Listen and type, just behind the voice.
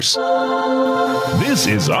This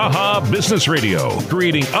is AHA Business Radio,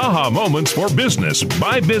 creating AHA moments for business,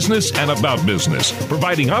 by business, and about business,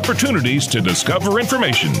 providing opportunities to discover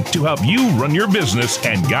information to help you run your business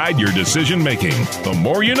and guide your decision making. The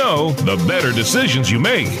more you know, the better decisions you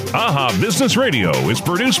make. AHA Business Radio is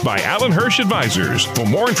produced by Alan Hirsch Advisors. For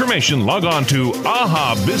more information, log on to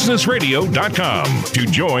ahabusinessradio.com. To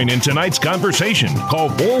join in tonight's conversation, call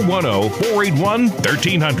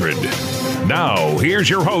 410-481-1300. Now, here's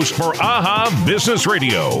your host for AHA Business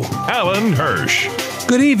Radio, Alan Hirsch.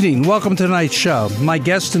 Good evening. Welcome to tonight's show. My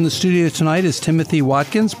guest in the studio tonight is Timothy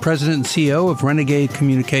Watkins, President and CEO of Renegade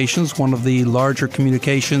Communications, one of the larger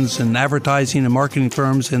communications and advertising and marketing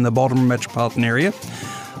firms in the Baltimore metropolitan area.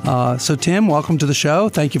 So, Tim, welcome to the show.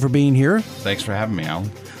 Thank you for being here. Thanks for having me, Alan.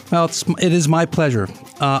 Well, it is my pleasure.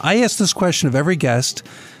 I ask this question of every guest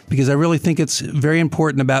because I really think it's very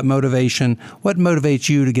important about motivation. What motivates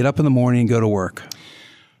you to get up in the morning and go to work?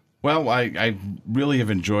 Well, I really have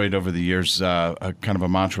enjoyed over the years a kind of a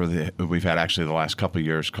mantra that we've had actually the last couple of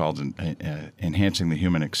years called enhancing the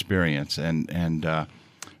human experience. And on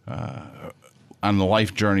the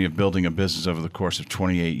life journey of building a business over the course of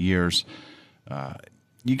 28 years,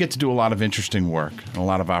 you get to do a lot of interesting work and a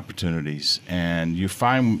lot of opportunities. And you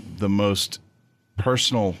find the most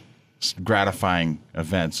personal, gratifying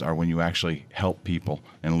events are when you actually help people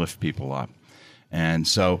and lift people up. And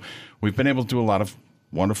so we've been able to do a lot of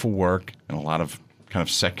wonderful work in a lot of kind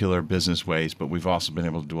of secular business ways, but we've also been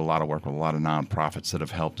able to do a lot of work with a lot of nonprofits that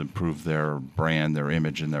have helped improve their brand, their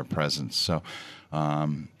image, and their presence. So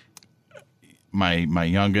my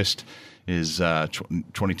youngest is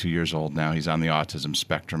 22 years old now. He's on the autism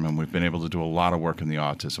spectrum, and we've been able to do a lot of work in the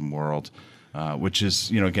autism world, which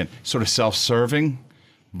is, again, sort of self-serving,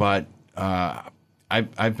 but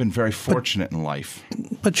I've been very fortunate in life.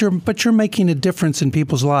 But you're making a difference in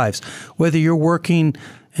people's lives, whether you're working,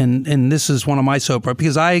 and this is one of my soapboxes,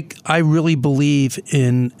 because I really believe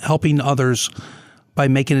in helping others by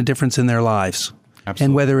making a difference in their lives. Absolutely.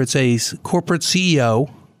 And whether it's a corporate CEO,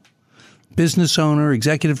 business owner,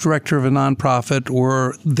 executive director of a nonprofit,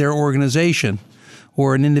 or their organization,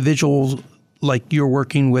 or an individual like you're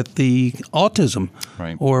working with the autism,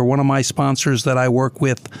 right, or one of my sponsors that I work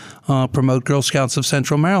with promote Girl Scouts of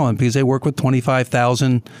Central Maryland because they work with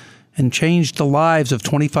 25,000 and change the lives of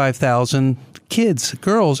 25,000 kids,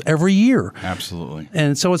 girls, every year. Absolutely.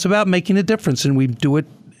 And so it's about making a difference, and we do it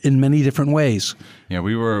in many different ways. Yeah,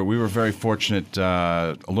 we were very fortunate.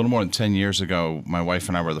 A little more than 10 years ago, my wife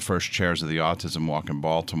and I were the first chairs of the Autism Walk in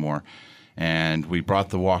Baltimore. And we brought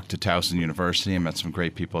the walk to Towson University and met some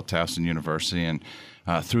great people at Towson University. And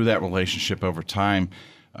through that relationship over time,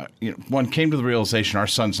 one came to the realization our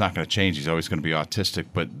son's not going to change. He's always going to be autistic.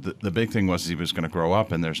 But the big thing was he was going to grow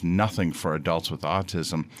up, and there's nothing for adults with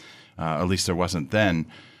autism. At least there wasn't then.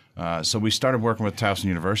 So we started working with Towson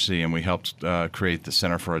University, and we helped create the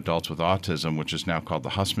Center for Adults with Autism, which is now called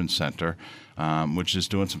the Hussman Center, which is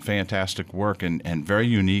doing some fantastic work and very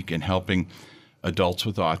unique in helping adults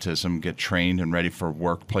with autism get trained and ready for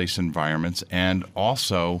workplace environments, and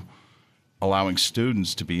also allowing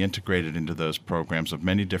students to be integrated into those programs of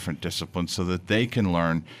many different disciplines so that they can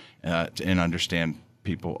learn and understand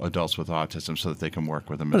adults with autism, so that they can work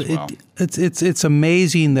with them as well. It's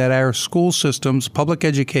amazing that our school systems, public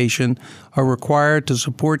education, are required to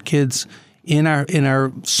support kids in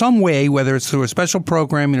our some way, whether it's through a special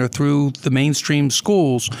programming or through the mainstream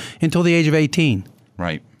schools, until the age of 18.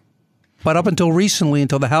 Right. But up until recently,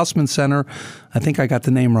 until the Hussman Center, I think I got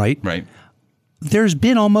the name right. Right. There's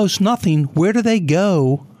been almost nothing. Where do they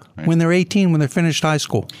go when they're 18, when they're finished high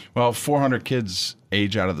school? Well, 400 kids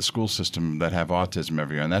age out of the school system that have autism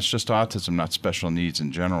every year, and that's just autism, not special needs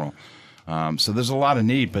in general. So there's a lot of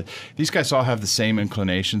need, but these guys all have the same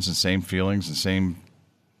inclinations and same feelings and same,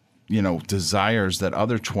 desires that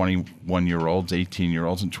other 21-year-olds,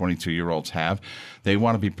 18-year-olds, and 22-year-olds have. They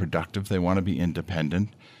want to be productive. They want to be independent.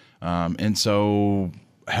 And so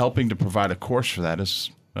helping to provide a course for that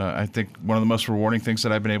is, I think, one of the most rewarding things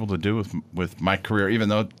that I've been able to do with my career, even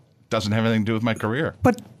though it doesn't have anything to do with my career.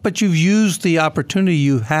 But you've used the opportunity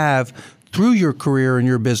you have through your career and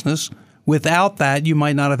your business. Without that, you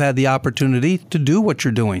might not have had the opportunity to do what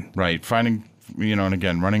you're doing. Right. Finding, and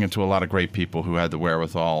again, running into a lot of great people who had the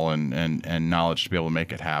wherewithal and knowledge to be able to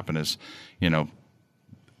make it happen is,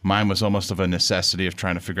 mine was almost of a necessity of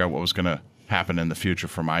trying to figure out what was going to happen in the future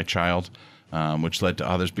for my child, which led to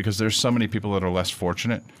others, because there's so many people that are less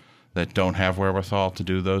fortunate that don't have wherewithal to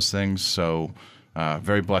do those things. So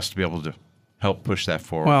very blessed to be able to help push that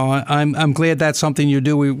forward. Well, I'm glad that's something you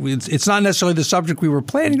do. It's not necessarily the subject we were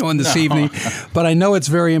planning on this evening, but I know it's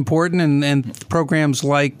very important. And programs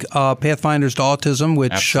like Pathfinders to Autism,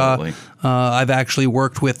 which I've actually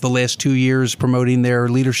worked with the last 2 years promoting their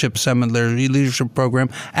leadership program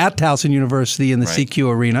at Towson University in the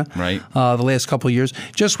CQ Arena. Right. The last couple of years.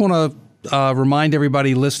 Just want to remind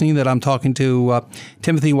everybody listening that I'm talking to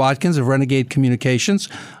Timothy Watkins of Renegade Communications,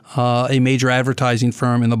 a major advertising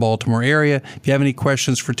firm in the Baltimore area. If you have any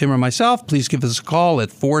questions for Tim or myself, please give us a call at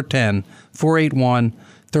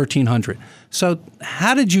 410-481-1300. So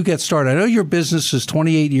how did you get started? I know your business is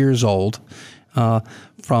 28 years old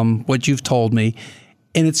from what you've told me.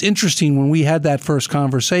 And it's interesting, when we had that first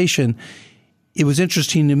conversation, it was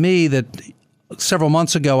interesting to me that several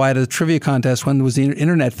months ago, I had a trivia contest when was the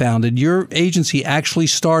Internet founded. Your agency actually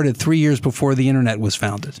started 3 years before the Internet was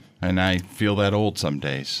founded. And I feel that old some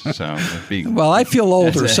days. So well, I feel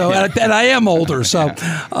older, and I am older. So,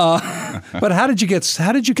 but how did you get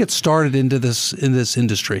started into this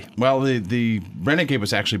industry? Well, the Renegade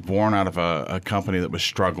was actually born out of a company that was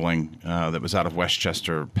struggling, that was out of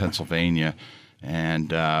Westchester, Pennsylvania,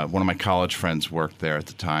 and one of my college friends worked there at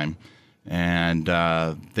the time. And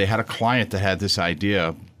they had a client that had this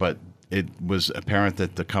idea, but it was apparent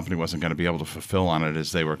that the company wasn't going to be able to fulfill on it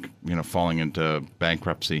as they were, falling into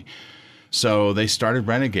bankruptcy. So they started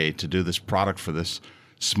Renegade to do this product for this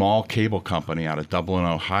small cable company out of Dublin,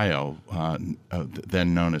 Ohio,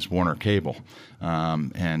 then known as Warner Cable.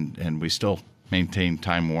 And we still maintain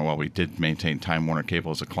Time Warner. Well, we did maintain Time Warner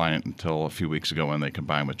Cable as a client until a few weeks ago when they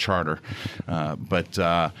combined with Charter. But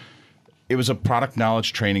it was a product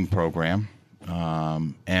knowledge training program,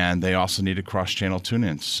 and they also needed cross-channel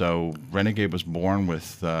tune-ins. So Renegade was born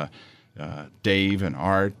with Dave and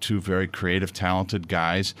Art, two very creative, talented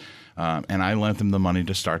guys, and I lent them the money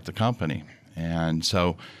to start the company. And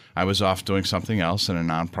so I was off doing something else in a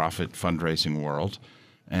nonprofit fundraising world,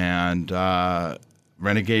 and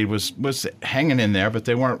Renegade was hanging in there, but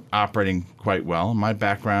they weren't operating quite well. My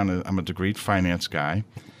background, I'm a degreed finance guy.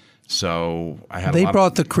 So I had. They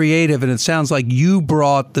brought the creative, and it sounds like you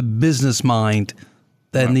brought the business mind,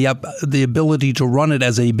 and the ability to run it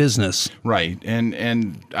as a business. Right,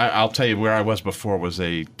 and I'll tell you where I was before was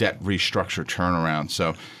a debt restructure turnaround.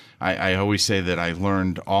 So I always say that I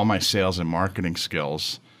learned all my sales and marketing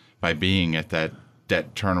skills by being at that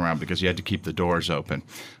debt turnaround, because you had to keep the doors open,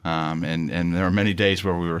 and there were many days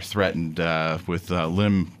where we were threatened with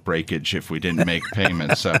limb breakage if we didn't make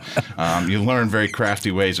payments. So you learn very crafty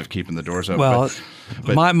ways of keeping the doors open. Well,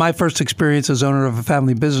 but my first experience as owner of a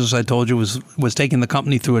family business, I told you, was taking the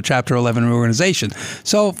company through a Chapter 11 reorganization.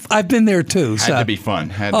 So I've been there too. Had to be fun.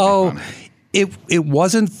 Be fun. It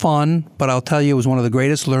wasn't fun, but I'll tell you, it was one of the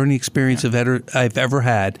greatest learning experiences I've ever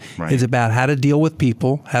had. Right. It's about how to deal with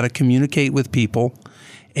people, how to communicate with people,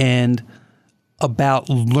 and about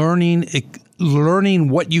learning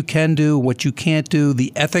what you can do, what you can't do,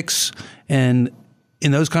 the ethics, and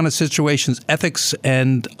in those kind of situations, ethics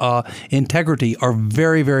and integrity are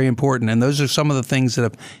very, very important. And those are some of the things that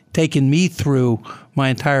have taken me through my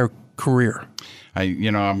entire career.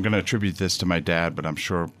 I'm going to attribute this to my dad, but I'm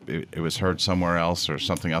sure it was heard somewhere else or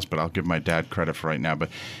something else, but I'll give my dad credit for right now. But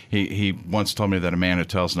he once told me that a man who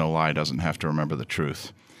tells no lie doesn't have to remember the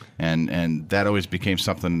truth. And that always became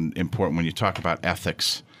something important when you talk about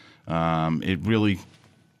ethics. It really,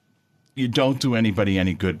 you don't do anybody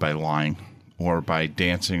any good by lying or by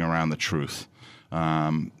dancing around the truth.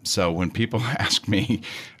 So when people ask me,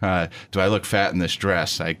 do I look fat in this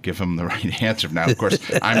dress, I give them the right answer. Now, of course,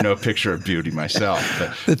 I'm no picture of beauty myself.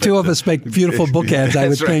 The two of us make beautiful bookends, I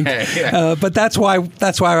would think. Right, yeah. But that's why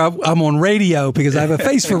I'm on radio, because I have a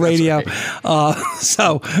face for radio.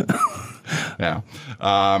 Right. Yeah,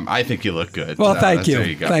 I think you look good. Well, thank you. There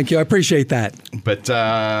you go. Thank you. I appreciate that. But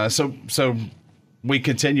so we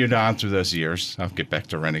continued on through those years. I'll get back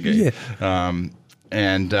to Renegade.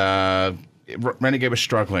 Yeah. Renegade was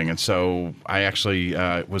struggling, and so I actually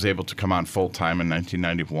was able to come on full-time in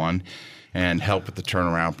 1991 and help with the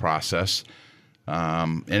turnaround process.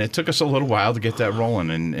 And it took us a little while to get that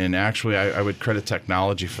rolling, and actually I would credit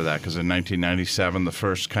technology for that, because in 1997, the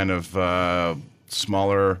first kind of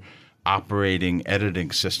smaller operating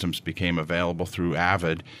editing systems became available through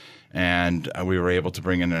Avid, and we were able to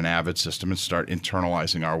bring in an Avid system and start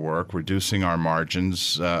internalizing our work, reducing our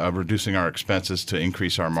margins, reducing our expenses to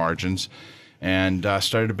increase our margins, and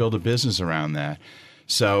started to build a business around that.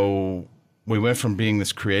 So we went from being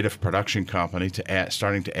this creative production company to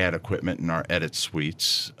starting to add equipment in our edit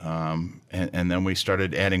suites. And then we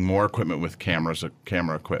started adding more equipment with camera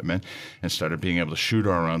equipment, and started being able to shoot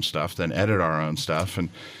our own stuff, then edit our own stuff. And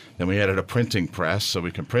then we added a printing press so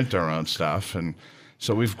we can print our own stuff. And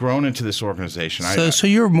so we've grown into this organization. So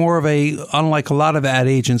you're more of unlike a lot of ad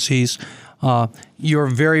agencies, you're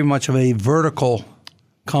very much of a vertical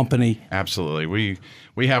company. Absolutely.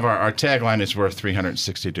 We have our tagline is we're a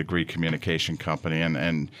 360-degree communication company,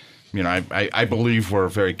 and you know, I believe we're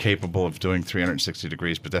very capable of doing 360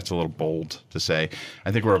 degrees, but that's a little bold to say.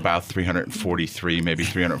 I think we're about 343, maybe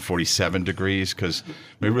 347 degrees, because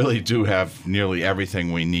we really do have nearly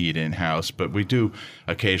everything we need in-house, but we do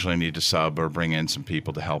occasionally need to sub or bring in some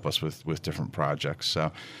people to help us with different projects.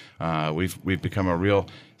 So we've become a real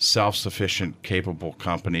self-sufficient, capable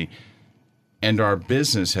company, and our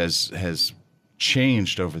business has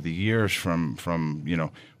changed over the years from you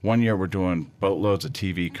know, one year we're doing boatloads of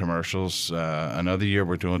TV commercials, another year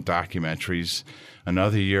we're doing documentaries,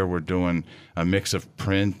 another year we're doing a mix of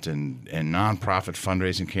print and nonprofit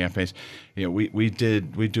fundraising campaigns. You know, we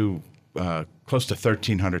do close to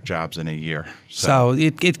 1,300 jobs in a year. So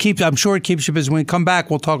it keeps, I'm sure it keeps you busy. When we come back,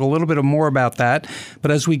 we'll talk a little bit more about that. But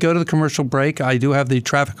as we go to the commercial break, I do have the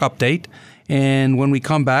traffic update. And when we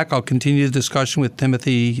come back, I'll continue the discussion with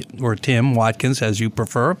Timothy, or Tim Watkins, as you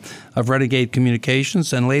prefer, of Renegade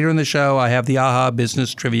Communications. And later in the show, I have the AHA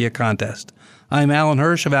Business Trivia Contest. I'm Alan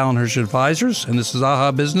Hirsch of Alan Hirsch Advisors, and this is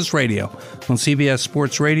AHA Business Radio on CBS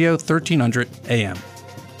Sports Radio, 1300 AM.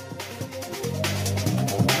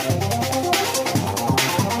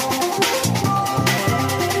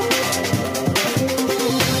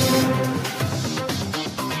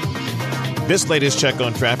 This latest check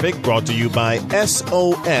on traffic brought to you by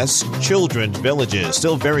SOS Children's Villages.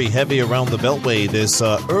 Still very heavy around the Beltway this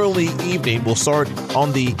early evening. We'll start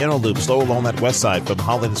on the inner loop, slow along that west side from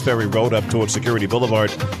Hollands Ferry Road up towards Security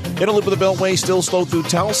Boulevard. Inner loop of the Beltway still slow through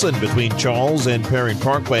Towson between Charles and Perry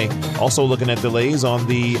Parkway. Also looking at delays on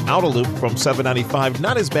the outer loop from 795.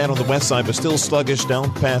 Not as bad on the west side, but still sluggish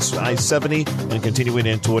down past I-70 and continuing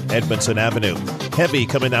in toward Edmondson Avenue. Heavy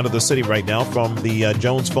coming out of the city right now from the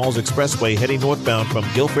Jones Falls Expressway, heading northbound from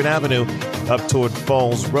Guilford Avenue up toward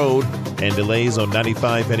Falls Road, and delays on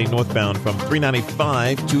 95 heading northbound from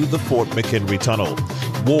 395 to the Fort McHenry Tunnel.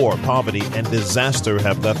 War, poverty, and disaster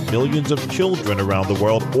have left millions of children around the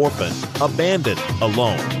world orphaned, abandoned,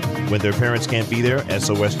 alone. When their parents can't be there,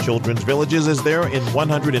 SOS Children's Villages is there in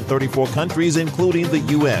 134 countries, including the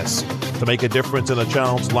U.S. To make a difference in a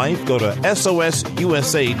child's life, go to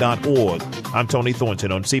sosusa.org. I'm Tony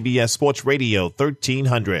Thornton on CBS Sports Radio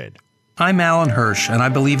 1300. I'm Alan Hirsch, and I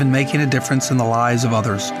believe in making a difference in the lives of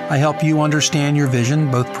others. I help you understand your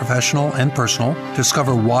vision, both professional and personal,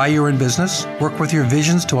 discover why you're in business, work with your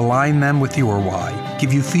visions to align them with your why,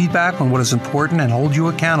 give you feedback on what is important, and hold you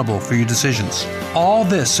accountable for your decisions. All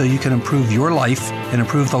this so you can improve your life and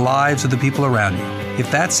improve the lives of the people around you.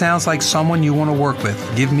 If that sounds like someone you want to work with,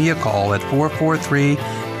 give me a call at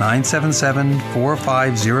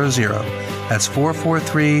 443-977-4500. That's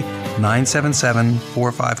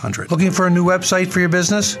 443-977-4500. Looking for a new website for your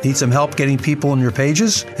business? Need some help getting people on your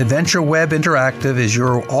pages? Adventure Web Interactive is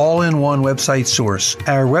your all-in-one website source.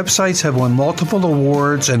 Our websites have won multiple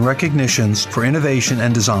awards and recognitions for innovation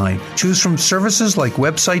and design. Choose from services like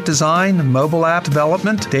website design, mobile app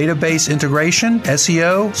development, database integration,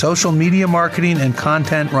 SEO, social media marketing, and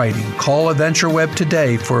content writing. Call Adventure Web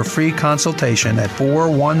today for a free consultation at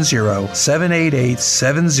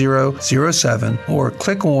 410-788-7007 or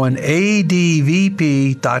click on advp.com.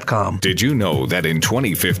 Did you know that in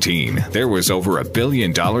 2015, there was over $1 billion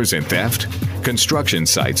in theft? Construction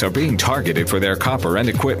sites are being targeted for their copper and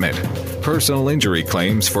equipment. Personal injury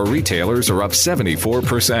claims for retailers are up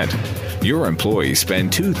 74%. Your employees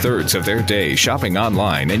spend 2/3 of their day shopping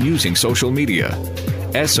online and using social media.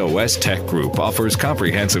 SOS Tech Group offers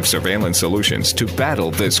comprehensive surveillance solutions to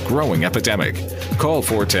battle this growing epidemic. Call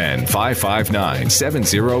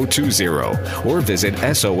 410-559-7020 or visit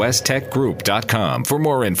sostechgroup.com for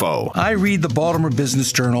more info. I read the Baltimore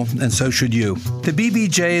Business Journal, and so should you. The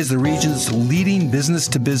BBJ is the region's leading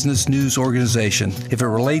business-to-business news organization. If it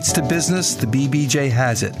relates to business, the BBJ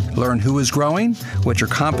has it. Learn who is growing, what your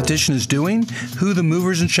competition is doing, who the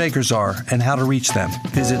movers and shakers are, and how to reach them.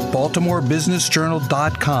 Visit BaltimoreBusinessJournal.com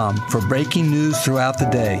simpanyplacementscommunications.com for breaking news throughout the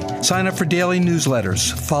day. Sign up for daily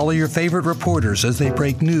newsletters. Follow your favorite reporters as they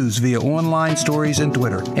break news via online stories and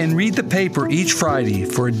Twitter. And read the paper each Friday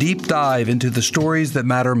for a deep dive into the stories that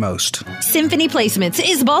matter most. Symphony Placements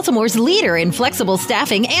is Baltimore's leader in flexible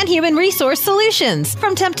staffing and human resource solutions.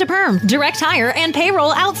 From temp to perm, direct hire, and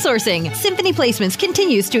payroll outsourcing, Symphony Placements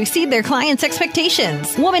continues to exceed their clients'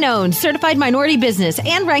 expectations. Woman-owned, certified minority business,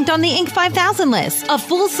 and ranked on the Inc. 5000 list. A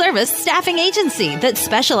full-service staffing agency that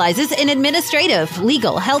specializes in administrative,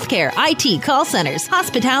 legal, healthcare, IT, call centers,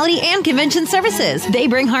 hospitality, and convention services. They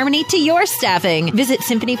bring harmony to your staffing. Visit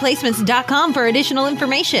symphonyplacements.com for additional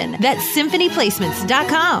information. That's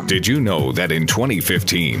symphonyplacements.com. Did you know that in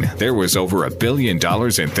 2015, there was over $1 billion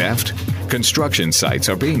in theft? Construction sites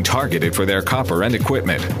are being targeted for their copper and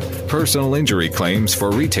equipment. Personal injury claims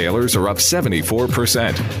for retailers are up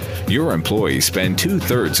 74%. Your employees spend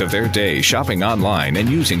 2/3 of their day shopping online and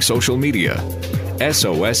using social media.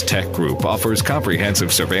 SOS Tech Group offers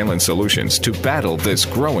comprehensive surveillance solutions to battle this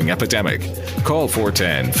growing epidemic. Call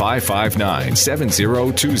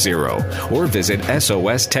 410-559-7020 or visit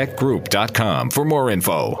sostechgroup.com for more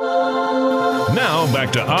info. Now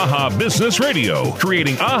back to AHA Business Radio,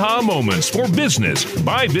 creating aha moments for business,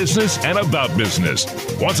 by business, and about business.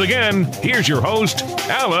 Once again, here's your host,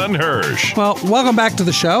 Alan Hirsch. Well, welcome back to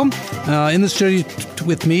the show. In the studio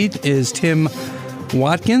with me is Tim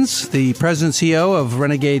Watkins, the President and CEO of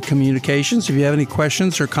Renegade Communications. If you have any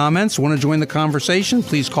questions or comments, want to join the conversation,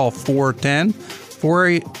 please call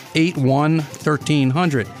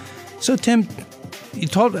 410-481-1300. So, Tim, you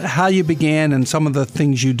told how you began and some of the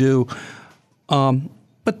things you do,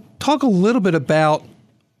 but talk a little bit about,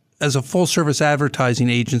 as a full-service advertising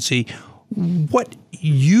agency, what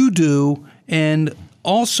you do, and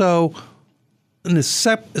also in the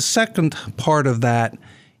second part of that,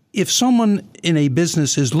 if someone in a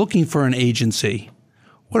business is looking for an agency,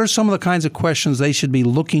 what are some of the kinds of questions they should be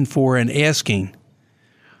looking for and asking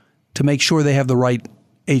to make sure they have the right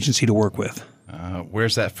agency to work with?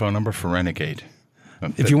 Where's that phone number for Renegade?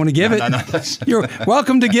 If you want to give it, you're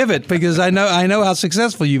welcome to give it, because I know how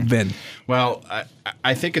successful you've been. Well,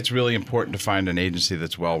 I think it's really important to find an agency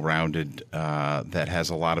that's well-rounded, that has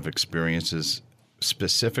a lot of experiences,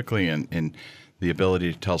 specifically in the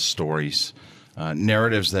ability to tell stories,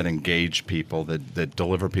 narratives that engage people, that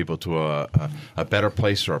deliver people to a better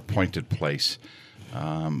place or a pointed place.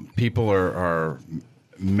 People are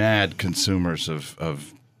mad consumers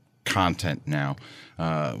of content now,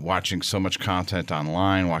 watching so much content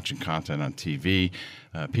online, watching content on TV.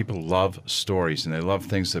 People love stories, and they love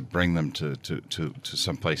things that bring them to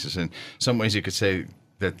some places. In some ways, you could say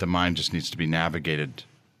that the mind just needs to be navigated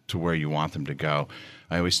to where you want them to go.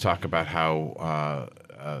 I always talk about how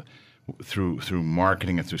through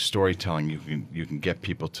marketing and through storytelling, you can get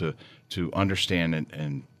people to understand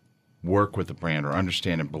and work with a brand, or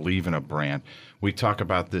understand and believe in a brand. We talk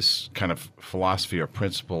about this kind of philosophy or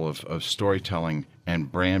principle of storytelling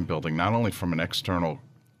and brand building, not only from an external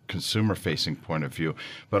consumer-facing point of view,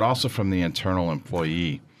 but also from the internal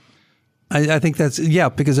employee. I think that's,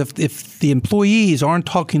 because if the employees aren't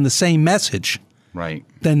talking the same message, right,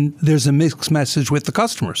 then there's a mixed message with the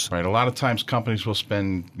customers. Right. A lot of times companies will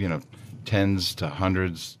spend, tens to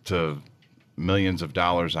hundreds to millions of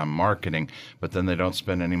dollars on marketing, but then they don't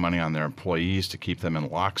spend any money on their employees to keep them in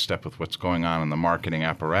lockstep with what's going on in the marketing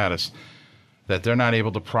apparatus, that they're not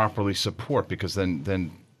able to properly support, because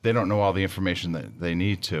then they don't know all the information that they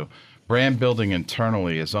need to. Brand building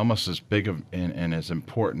internally is almost as big and as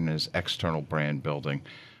important as external brand building.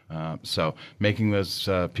 So making those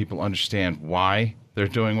people understand why they're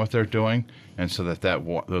doing what they're doing, and so that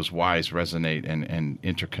those whys resonate and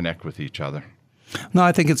interconnect with each other. No,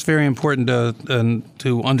 I think it's very important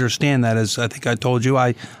to understand that. As I think I told you,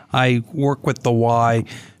 I work with the why,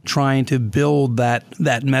 trying to build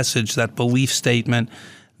that message, that belief statement,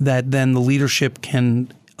 that then the leadership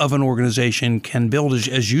of an organization can build,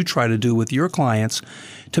 as you try to do with your clients,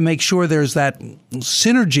 to make sure there's that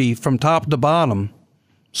synergy from top to bottom,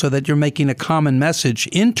 so that you're making a common message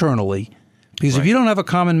internally. Because if you don't have a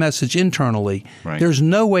common message internally, there's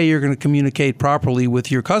no way you're going to communicate properly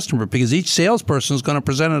with your customer, because each salesperson is going to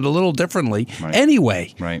present it a little differently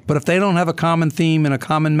anyway. Right. But if they don't have a common theme and a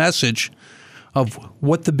common message of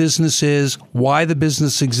what the business is, why the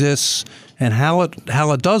business exists, and how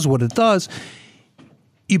it does what it does,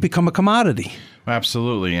 you become a commodity.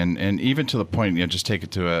 Absolutely, and even to the point, just take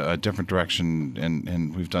it to a different direction,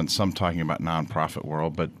 and we've done some talking about nonprofit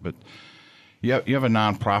world, but you have a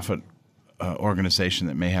nonprofit organization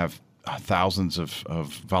that may have thousands of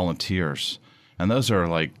volunteers, and those are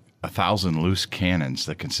like 1,000 loose cannons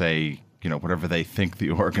that can say whatever they think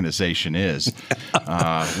the organization is.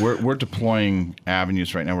 We're deploying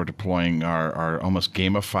avenues right now. We're deploying our almost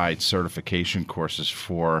gamified certification courses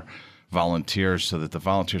for volunteers, so that the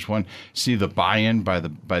volunteers, one, see the buy-in by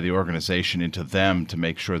the organization into them to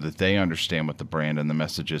make sure that they understand what the brand and the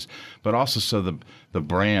message is, but also so the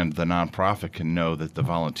brand, the nonprofit, can know that the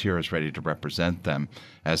volunteer is ready to represent them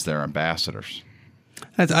as their ambassadors.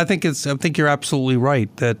 I think you're absolutely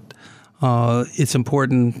right that it's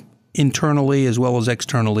important internally as well as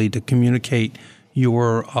externally to communicate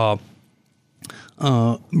your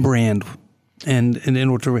brand. And in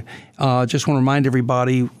order to just want to remind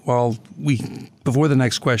everybody, before the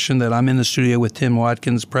next question, that I'm in the studio with Tim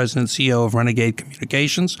Watkins, President and CEO of Renegade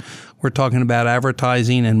Communications. We're talking about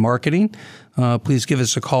advertising and marketing. Please give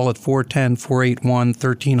us a call at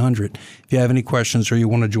 410-481-1300 if you have any questions or you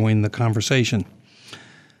want to join the conversation.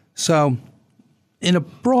 So, in a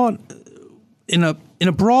broad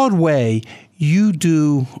way, you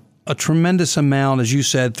do a tremendous amount, as you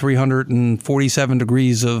said, 347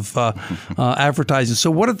 degrees of advertising.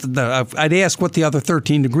 So I'd ask what the other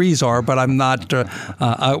 13 degrees are, but I'm not.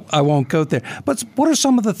 I won't go there. But what are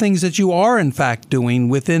some of the things that you are in fact doing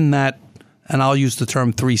within that? And I'll use the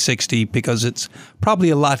term 360 because it's probably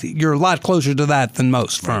you're a lot closer to that than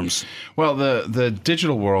most firms. Well, the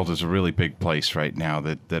digital world is a really big place right now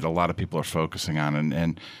that a lot of people are focusing on.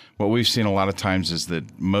 And what we've seen a lot of times is that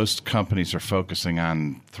most companies are focusing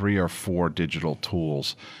on 3 or 4 digital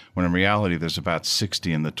tools, when in reality there's about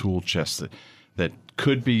 60 in the tool chest that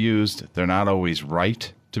could be used. They're not always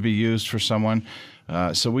right to be used for someone.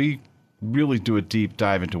 So we really do a deep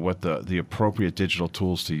dive into what the appropriate digital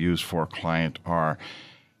tools to use for a client are.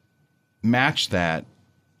 Match that,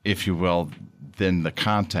 if you will, then the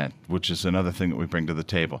content, which is another thing that we bring to the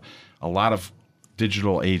table. A lot of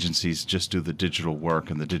digital agencies just do the digital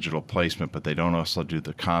work and the digital placement, but they don't also do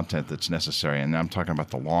the content that's necessary. And I'm talking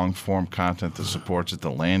about the long-form content that supports it,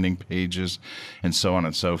 the landing pages, and so on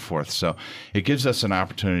and so forth. So it gives us an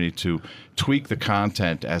opportunity to tweak the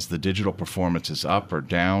content as the digital performance is up or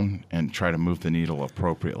down and try to move the needle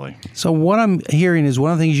appropriately. So what I'm hearing is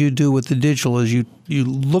one of the things you do with the digital is you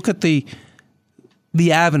look at the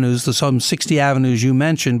avenues, the some 60 avenues you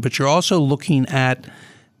mentioned, but you're also looking at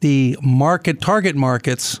the target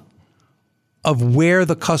markets of where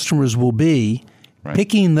the customers will be, right,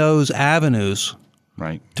 picking those avenues,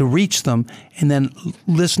 right, to reach them, and then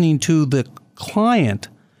listening to the client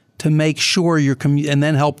to make sure and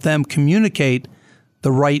then help them communicate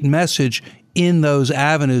the right message in those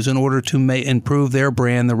avenues in order to improve their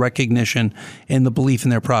brand, the recognition, and the belief in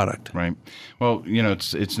their product. Right. Well,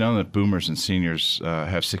 it's known that boomers and seniors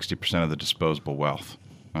have 60% of the disposable wealth.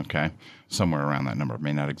 Okay. Somewhere around that number. It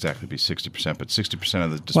may not exactly be 60%, but 60%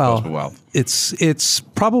 of the disposable wealth. It's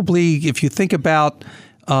probably, if you think about,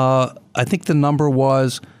 I think the number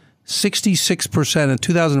was 66% in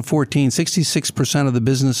 2014, 66% of the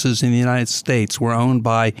businesses in the United States were owned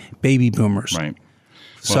by baby boomers. Right.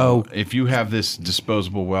 Well, so if you have this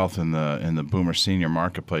disposable wealth in the boomer senior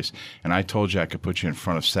marketplace, and I told you I could put you in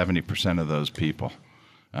front of 70% of those people,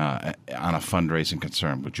 on a fundraising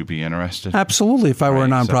concern, would you be interested? Absolutely, if I were a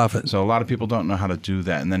nonprofit. So a lot of people don't know how to do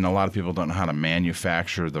that, and then a lot of people don't know how to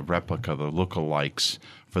manufacture the replica, the lookalikes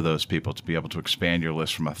for those people to be able to expand your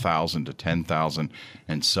list from 1,000 to 10,000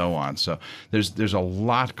 and so on. So there's a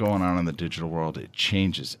lot going on in the digital world. It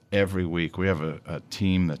changes every week. We have a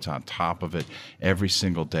team that's on top of it every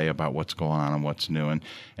single day about what's going on and what's new.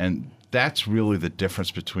 And that's really the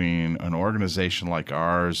difference between an organization like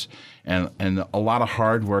ours and a lot of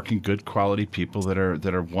hardworking, good quality people that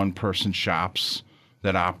are one-person shops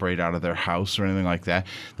that operate out of their house or anything like that.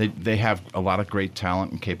 They have a lot of great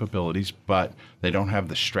talent and capabilities, but they don't have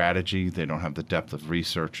the strategy, they don't have the depth of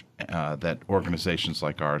research that organizations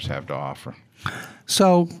like ours have to offer.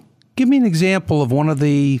 So give me an example of one of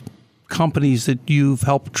the companies that you've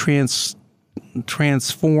helped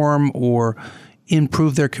transform or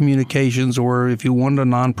improve their communications, or if you want a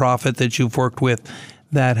nonprofit that you've worked with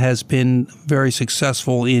that has been very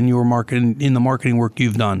successful in your marketing, in the marketing work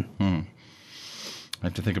you've done. I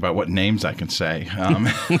have to think about what names I can say.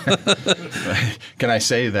 Can I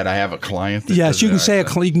say that I have a client? Yes, you can say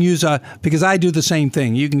you can use because I do the same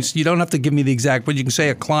thing. You don't have to give me the exact, but you can say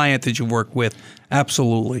a client that you work with.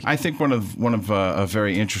 Absolutely. I think one of a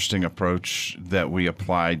very interesting approach that we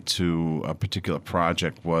applied to a particular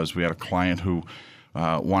project was we had a client who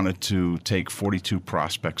wanted to take 42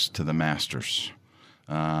 prospects to the Masters.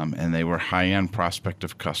 And they were high-end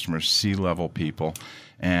prospective customers, C-level people.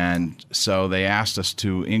 And so they asked us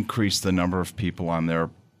to increase the number of people on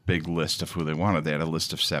their big list of who they wanted. They had a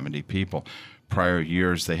list of 70 people. prior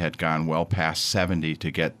years, they had gone well past 70 to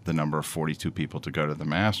get the number of 42 people to go to the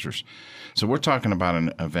Masters. So we're talking about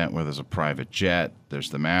an event where there's a private jet, there's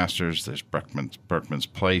the Masters, there's Berkman's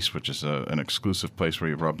Place, which is an exclusive place where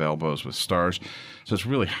you rub elbows with stars. So it's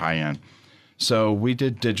really high-end. So we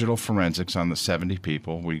did digital forensics on the 70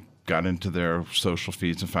 people. We got into their social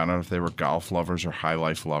feeds and found out if they were golf lovers or high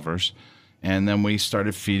life lovers. And then we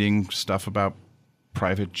started feeding stuff about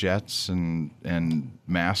private jets and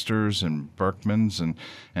Masters and Berkman's and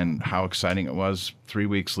how exciting it was 3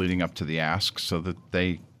 weeks leading up to the Ask, so that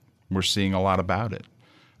they were seeing a lot about it.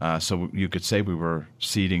 So you could say we were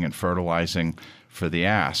seeding and fertilizing for the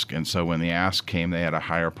Ask. And so when the Ask came, they had a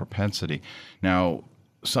higher propensity. Now,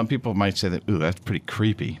 some people might say that, ooh, that's pretty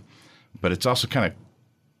creepy, but it's also kind of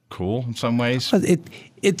cool in some ways.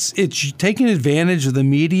 It's taking advantage of the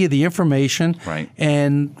media, the information, right,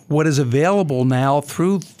 and what is available now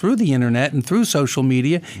through the internet and through social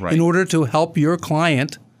media, right, in order to help your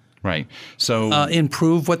client, right, so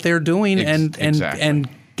improve what they're doing exactly, and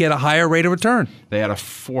get a higher rate of return. They had a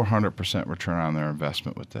 400% return on their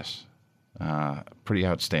investment with this. Pretty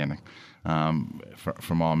outstanding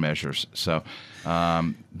from all measures. So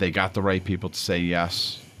they got the right people to say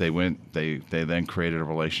yes. They went. They then created a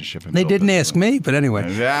relationship. And they didn't ask me, but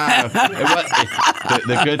anyway. Yeah.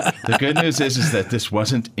 The good news is that this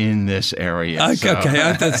wasn't in this area.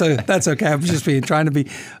 Okay, that's okay. I'm just trying to be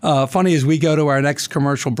funny as we go to our next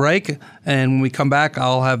commercial break, and when we come back,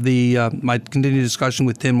 I'll have my continued discussion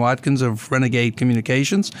with Tim Watkins of Renegade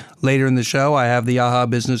Communications. Later in the show, I have the AHA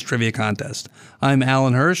Business Trivia Contest. I'm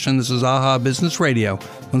Alan Hirsch, and this is AHA Business Radio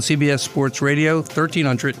on CBS Sports Radio,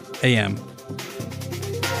 1300 AM.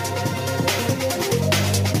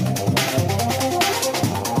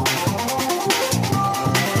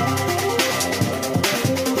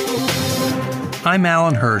 I'm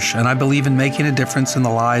Alan Hirsch, and I believe in making a difference in the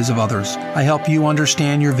lives of others. I help you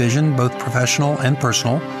understand your vision, both professional and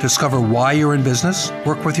personal, discover why you're in business,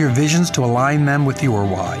 work with your visions to align them with your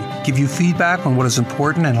why, give you feedback on what is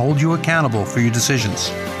important, and hold you accountable for your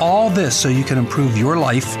decisions. All this so you can improve your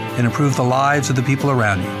life and improve the lives of the people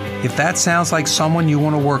around you. If that sounds like someone you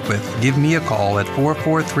want to work with, give me a call at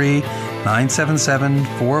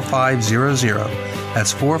 443-977-4500.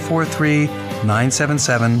 That's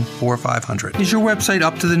 443-977-4500. Is your website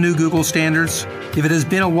up to the new Google standards? If it has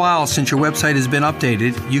been a while since your website has been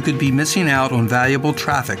updated, you could be missing out on valuable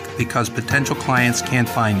traffic because potential clients can't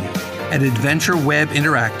find you. At Adventure Web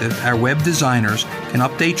Interactive, our web designers can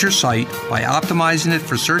update your site by optimizing it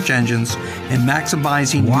for search engines and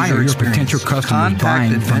maximizing user experience. Potential customers Contact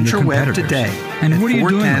buying Adventure from your Web competitors? today. And what are you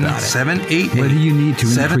doing about it? 410-788. Whether you need to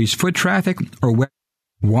increase foot traffic or web.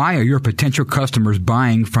 Why are your potential customers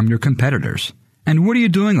buying from your competitors? And what are you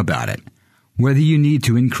doing about it? Whether you need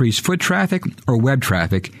to increase foot traffic or web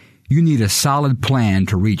traffic, you need a solid plan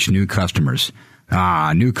to reach new customers.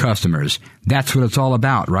 New customers. That's what it's all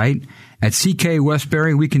about, right? At CK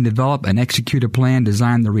Westbury, we can develop and execute a plan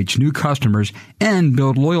designed to reach new customers and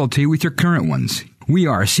build loyalty with your current ones. We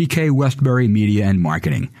are CK Westbury Media and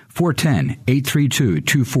Marketing.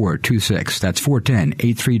 410-832-2426. That's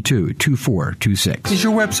 410-832-2426. Is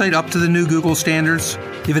your website up to the new Google standards?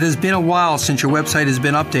 If it has been a while since your website has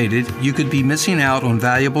been updated, you could be missing out on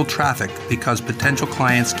valuable traffic because potential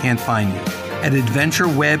clients can't find you. At Adventure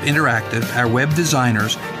Web Interactive, our web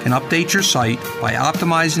designers can update your site by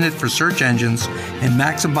optimizing it for search engines and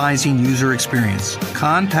maximizing user experience.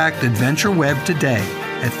 Contact Adventure Web today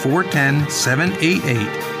at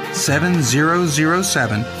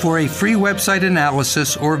 410-788-7007 for a free website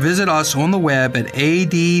analysis, or visit us on the web at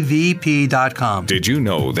advp.com. Did you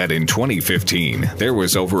know that in 2015, there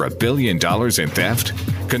was over $1 billion in theft?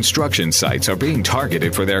 Construction sites are being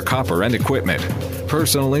targeted for their copper and equipment.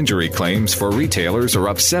 Personal injury claims for retailers are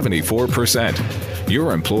up 74%.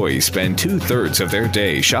 Your employees spend 2/3 of their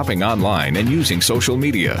day shopping online and using social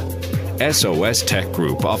media. SOS Tech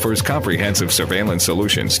Group offers comprehensive surveillance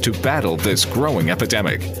solutions to battle this growing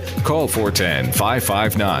epidemic. Call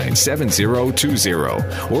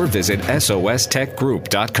 410-559-7020 or visit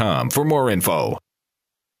sostechgroup.com for more info.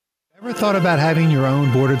 Ever thought about having your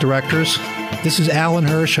own board of directors? This is Alan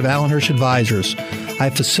Hirsch of Alan Hirsch Advisors.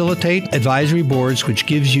 I facilitate advisory boards, which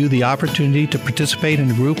gives you the opportunity to participate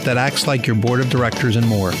in a group that acts like your board of directors and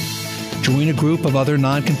more. Join a group of other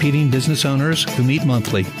non-competing business owners who meet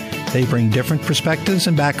monthly. They bring different perspectives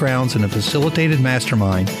and backgrounds in a facilitated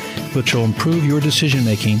mastermind, which will improve your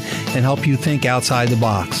decision-making and help you think outside the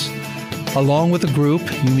box. Along with the group,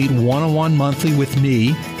 you meet one-on-one monthly with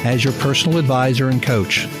me as your personal advisor and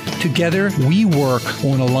coach. Together, we work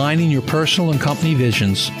on aligning your personal and company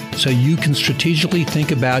visions so you can strategically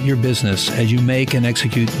think about your business as you make and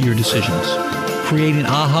execute your decisions, creating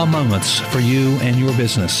aha moments for you and your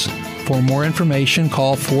business. For more information,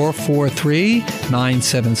 call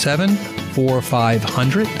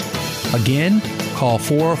 443-977-4500. Again, call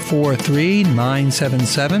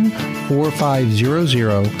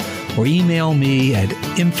 443-977-4500 or email me at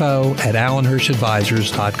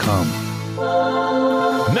info@allenhirschadvisors.com.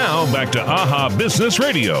 Now back to AHA Business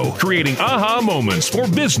Radio, creating aha moments for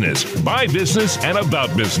business, by business, and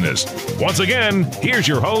about business. Once again, here's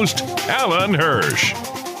your host, Alan Hirsch.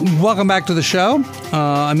 Welcome back to the show.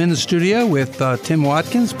 I'm in the studio with Tim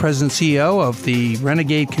Watkins, President and CEO of the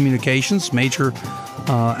Renegade Communications, major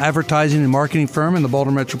advertising and marketing firm in the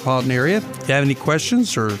Baltimore metropolitan area. If you have any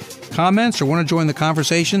questions or comments or want to join the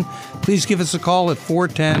conversation, please give us a call at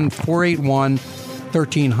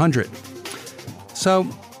 410-481-1300. So,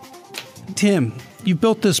 Tim, you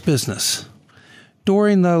built this business.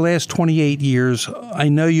 During the last 28 years, I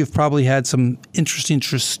know you've probably had some interesting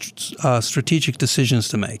strategic decisions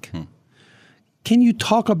to make. Can you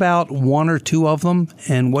talk about one or two of them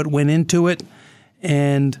and what went into it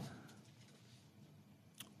and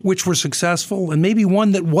which were successful and maybe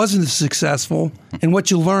one that wasn't as successful and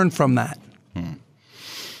what you learned from that? All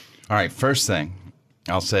right, first thing,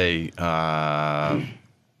 I'll say,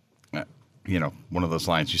 one of those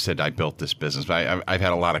lines you said, I built this business. But I've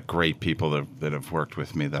had a lot of great people that have worked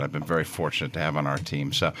with me that I've been very fortunate to have on our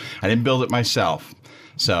team. So I didn't build it myself.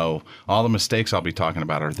 So all the mistakes I'll be talking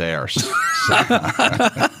about are theirs.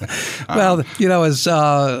 Well, as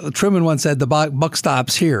Truman once said, the buck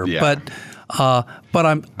stops here. Yeah.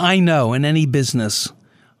 But I know in any business,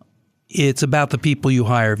 it's about the people you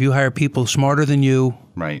hire. If you hire people smarter than you,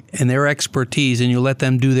 right, and their expertise, and you let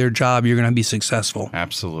them do their job, you're going to be successful.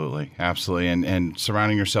 Absolutely. And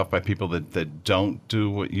surrounding yourself by people that don't do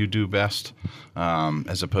what you do best,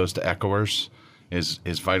 as opposed to echoers,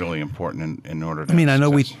 is vitally important in order to. I know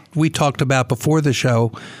we talked about before the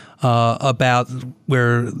show about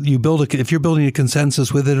where you if you're building a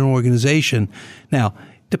consensus within an organization. Now,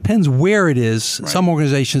 depends where it is. Right. Some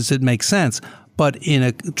organizations it makes sense. But in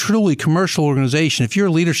a truly commercial organization, if your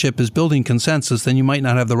leadership is building consensus, then you might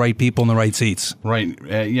not have the right people in the right seats. Right.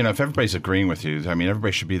 If everybody's agreeing with you,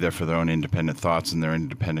 everybody should be there for their own independent thoughts and their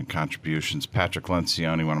independent contributions. Patrick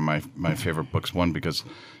Lencioni, one of my favorite books, one because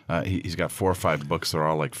he's got 4 or 5 books that are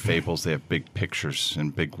all like fables. They have big pictures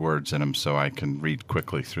and big words in them, so I can read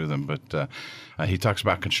quickly through them. But he talks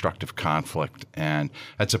about constructive conflict, and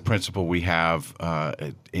that's a principle we have.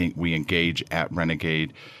 We engage at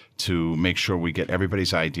Renegade to make sure we get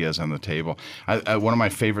everybody's ideas on the table. One of my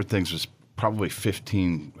favorite things was probably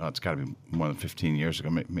it's got to be more than 15 years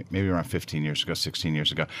ago, maybe around 15 years ago, 16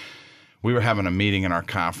 years ago. We were having a meeting in our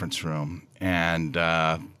conference room, and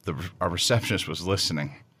our receptionist was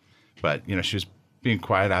listening. But, she was being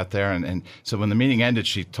quiet out there. And so when the meeting ended,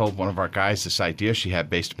 she told one of our guys this idea she had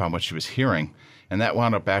based upon what she was hearing. And that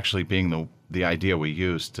wound up actually being the idea we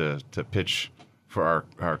used to pitch for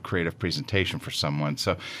our creative presentation for someone.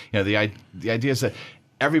 So, the idea is that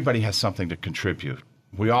everybody has something to contribute.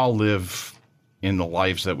 We all live in the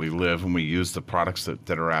lives that we live, and we use the products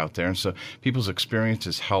that are out there. And so people's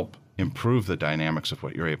experiences help improve the dynamics of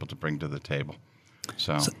what you're able to bring to the table.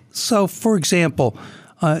 So for example,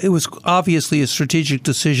 it was obviously a strategic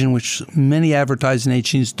decision, which many advertising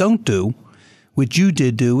agencies don't do. What you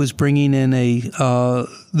did do was bringing in the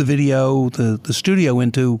video, the studio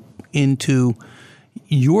into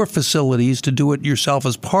your facilities to do it yourself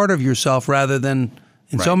as part of yourself, rather than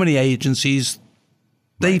in so many agencies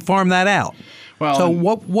they farm that out. Well, so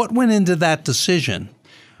what went into that decision?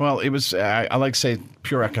 Well, it was I like to say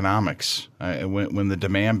pure economics. When the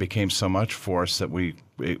demand became so much for us that we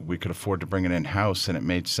could afford to bring it in house, and it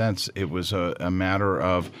made sense. It was a matter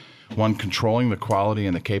of one, controlling the quality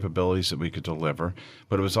and the capabilities that we could deliver,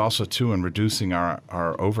 but it was also, two, in reducing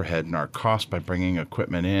our overhead and our cost by bringing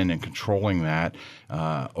equipment in and controlling that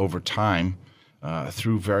over time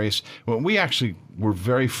through various. Well, we actually were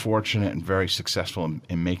very fortunate and very successful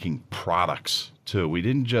in making products too. We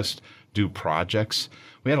didn't just do projects.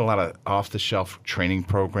 We had a lot of off-the-shelf training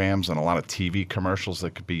programs and a lot of TV commercials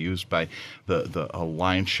that could be used by a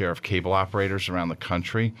lion's share of cable operators around the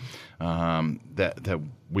country that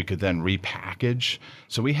we could then repackage.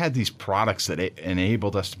 So we had these products that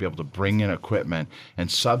enabled us to be able to bring in equipment and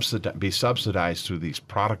be subsidized through these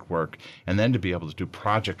product work, and then to be able to do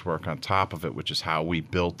project work on top of it, which is how we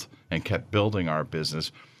built and kept building our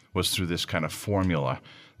business, was through this kind of formula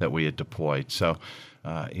that we had deployed. So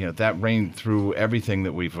that reigned through everything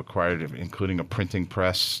that we've acquired, including a printing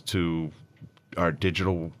press, to our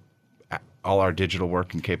digital all our digital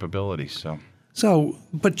work and capabilities. So,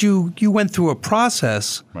 but you went through a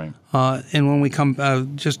process, right? And when we come,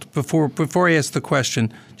 just before I ask the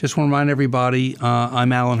question, just want to remind everybody,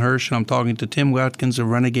 I'm Alan Hirsch, and I'm talking to Tim Watkins of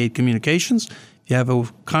Renegade Communications. If you have a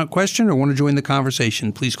question or want to join the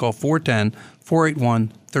conversation, please call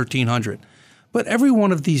 410-481-1300. But every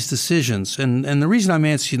one of these decisions, and the reason I'm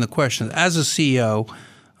answering the question, as a CEO,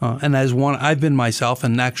 and as one I've been myself,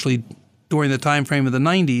 and actually during the time frame of the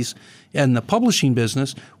 90s in the publishing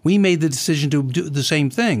business, we made the decision to do the same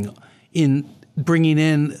thing in bringing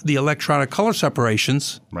in the electronic color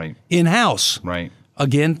separations in-house. Right.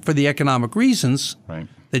 Again, for the economic reasons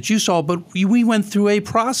that you saw, but we went through a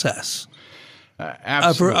process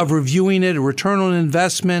of reviewing it, a return on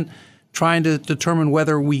investment, trying to determine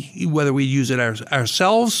whether we use it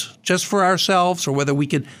ourselves, just for ourselves, or whether we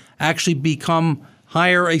could actually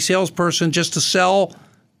hire a salesperson just to sell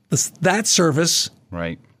that service.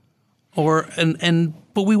 Right.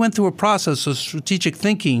 But we went through a process of strategic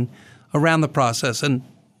thinking around the process. And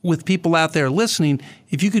with people out there listening,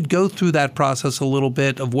 if you could go through that process a little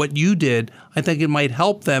bit of what you did, I think it might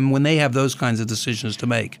help them when they have those kinds of decisions to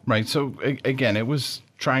make. Right. So again, it was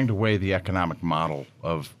trying to weigh the economic model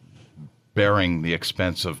of bearing the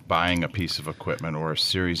expense of buying a piece of equipment or a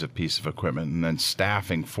series of pieces of equipment and then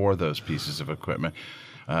staffing for those pieces of equipment,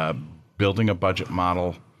 building a budget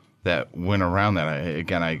model that went around that.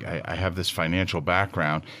 I have this financial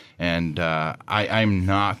background, and I'm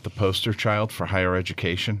not the poster child for higher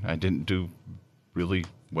education. I didn't do really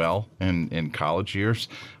well in college years.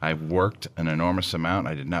 I worked an enormous amount.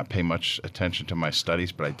 I did not pay much attention to my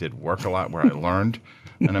studies, but I did work a lot where I learned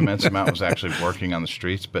an immense amount. Was actually working on the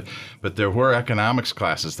streets. But there were economics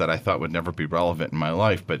classes that I thought would never be relevant in my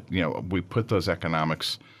life. But we put those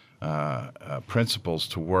economics principles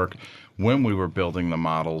to work when we were building the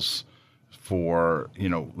models for,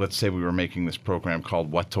 let's say we were making this program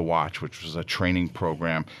called What to Watch, which was a training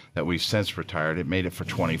program that we've since retired. It made it for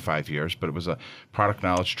 25 years, but it was a product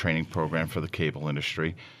knowledge training program for the cable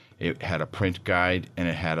industry. It had a print guide and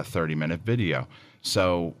it had a 30-minute video.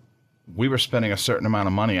 So we were spending a certain amount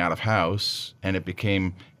of money out of house, and it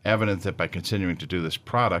became evident that by continuing to do this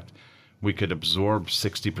product, we could absorb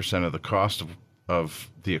 60% of the cost of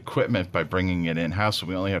the equipment by bringing it in-house, and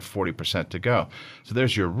we only had 40% to go. So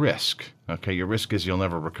there's your risk. Okay, your risk is you'll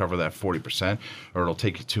never recover that 40%, or it'll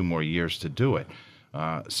take you 2 more years to do it.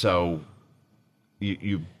 So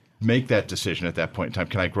you make that decision at that point in time.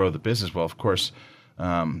 Can I grow the business? Well, of course,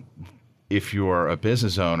 if you're a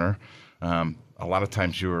business owner, a lot of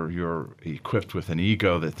times you're equipped with an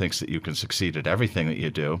ego that thinks that you can succeed at everything that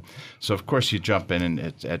you do. So, of course, you jump in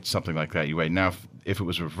and at something like that, you wait. Now, if it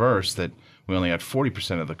was reversed, that we only had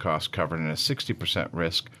 40% of the cost covered and a 60%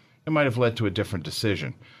 risk, it might have led to a different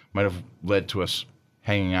decision. Might have led to us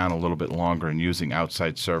hanging on a little bit longer and using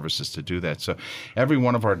outside services to do that. So every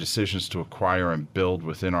one of our decisions to acquire and build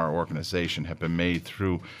within our organization have been made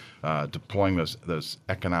through deploying those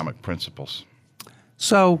economic principles.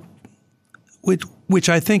 So, which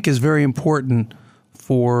I think is very important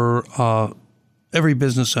for every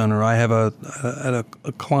business owner. I have a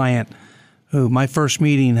client who, my first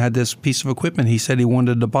meeting, had this piece of equipment he said he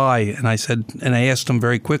wanted to buy, and I asked him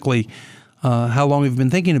very quickly, how long have you been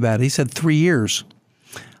thinking about it? He said 3 years.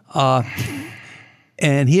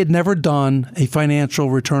 And he had never done a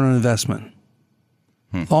financial return on investment.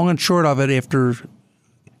 Long and short of it, after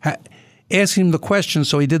asking him the question,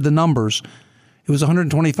 so he did the numbers, it was a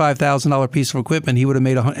 $125,000 piece of equipment. He would have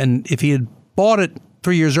made and if he had bought it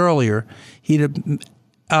 3 years earlier, he'd have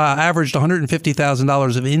averaged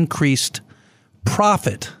 $150,000 of increased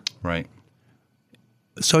profit. Right.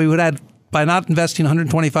 So he would add, by not investing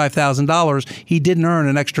 $125,000, he didn't earn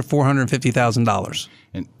an extra $450,000.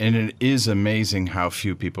 And it is amazing how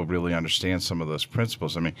few people really understand some of those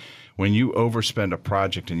principles. I mean, when you overspend a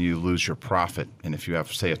project and you lose your profit, and if you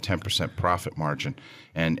have, say, a 10% profit margin,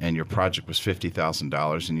 and your project was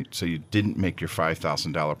 $50,000, and so you didn't make your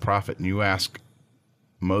 $5,000 profit, and you ask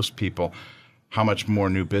most people, how much more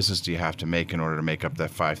new business do you have to make in order to make up that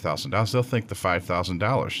 $5,000? They'll think the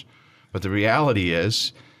 $5,000. But the reality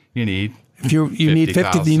is you need you need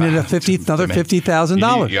another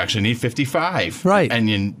 $50,000. You actually need 55, right? And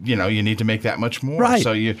you need to make that much more, right?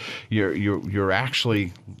 So you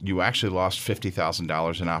actually lost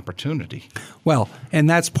 $50,000 in opportunity. Well, and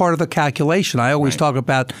that's part of the calculation. I always talk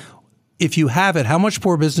about, if you have it, how much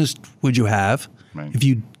more business would you have? Right. If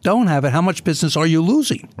you don't have it, how much business are you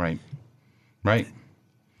losing? Right.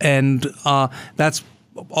 And that's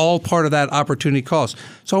all part of that opportunity cost.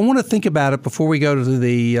 So I want to think about it before we go to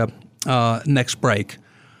the next break.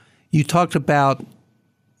 You talked about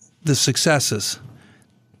the successes.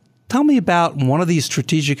 Tell me about one of these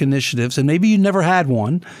strategic initiatives, and maybe you never had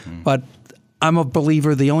one, but I'm a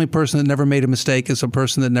believer the only person that never made a mistake is a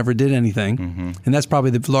person that never did anything, and that's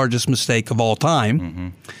probably the largest mistake of all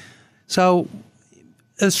time. So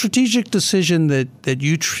a strategic decision that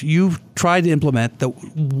you tried to implement that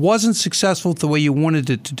wasn't successful the way you wanted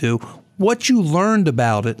it to do, what you learned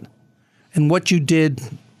about it, and what you did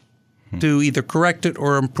to either correct it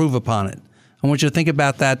or improve upon it. I want you to think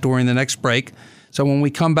about that during the next break. So when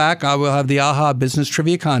we come back, I will have the AHA Business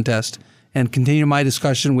Trivia Contest and continue my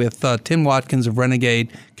discussion with Tim Watkins of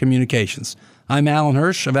Renegade Communications. I'm Alan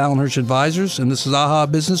Hirsch of Alan Hirsch Advisors, and this is AHA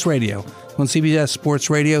Business Radio on CBS Sports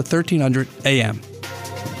Radio, 1300 AM.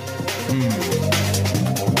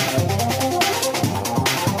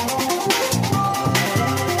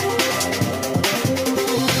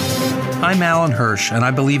 I'm Alan Hirsch, and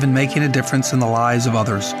I believe in making a difference in the lives of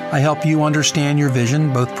others. I help you understand your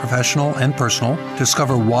vision, both professional and personal,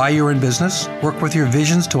 discover why you're in business, work with your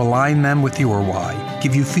visions to align them with your why,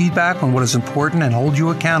 give you feedback on what is important, and hold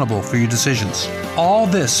you accountable for your decisions. All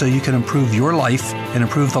this so you can improve your life and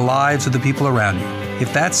improve the lives of the people around you.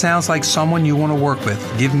 If that sounds like someone you want to work with,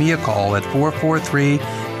 give me a call at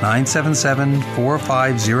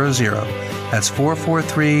 443-977-4500. That's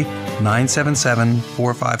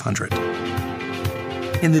 443-977-4500.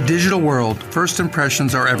 In the digital world, first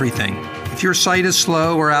impressions are everything. If your site is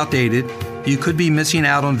slow or outdated, you could be missing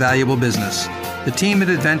out on valuable business. The team at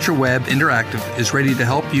Adventure Web Interactive is ready to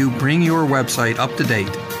help you bring your website up to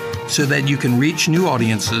date so that you can reach new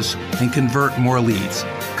audiences and convert more leads.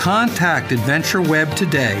 Contact Adventure Web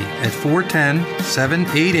today at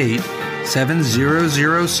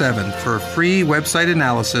 410-788-7007 for a free website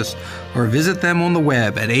analysis, or visit them on the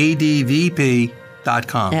web at advp.com.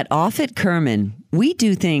 At Offutt Kerman, we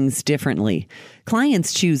do things differently.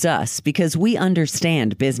 Clients choose us because we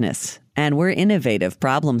understand business, and we're innovative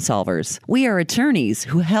problem solvers. We are attorneys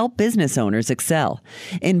who help business owners excel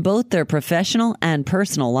in both their professional and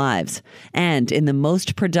personal lives, and in the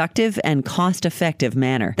most productive and cost-effective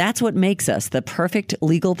manner. That's what makes us the perfect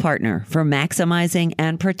legal partner for maximizing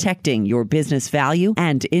and protecting your business value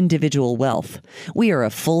and individual wealth. We are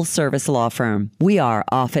a full-service law firm. We are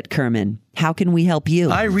Offutt Kerman. How can we help you?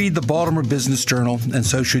 I read the Baltimore Business Journal, and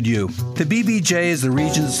so should you. The BBJ is the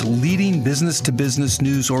region's leading business-to-business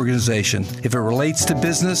news organization. If it relates to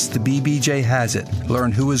business, the BBJ has it.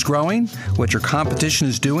 Learn who is growing, what your competition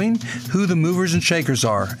is doing, who the movers and shakers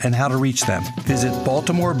are, and how to reach them. Visit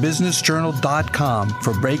BaltimoreBusinessJournal.com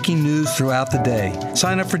for breaking news throughout the day.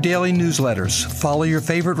 Sign up for daily newsletters. Follow your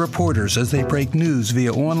favorite reporters as they break news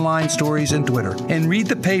via online stories and Twitter. And read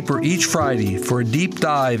the paper each Friday for a deep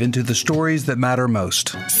dive into the stories that matter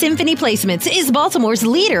most. Symphony Placements is Baltimore's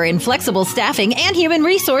leader in flexible staffing and human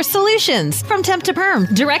resource solutions. From temp to perm,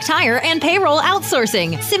 direct hire, and payroll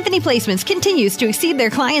outsourcing, Symphony Placements continues to exceed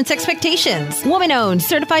their clients' expectations. Woman-owned,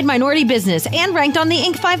 certified minority business, and ranked on the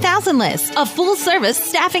Inc. 5000 list. A full-service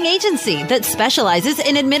staffing agency that specializes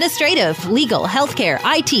in administrative, legal, healthcare,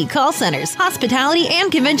 IT, call centers, hospitality,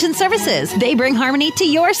 and convention services. They bring harmony to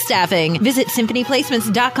your staffing. Visit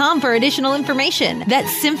symphonyplacements.com for additional information.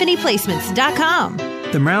 That's symphonyplacements.com.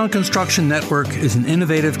 The Maryland Construction Network is an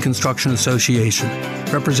innovative construction association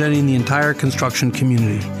representing the entire construction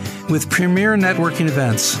community. With premier networking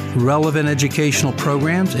events, relevant educational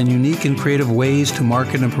programs, and unique and creative ways to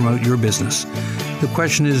market and promote your business. The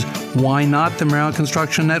question is, why not the Maryland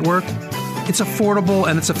Construction Network? It's affordable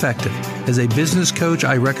and it's effective. As a business coach,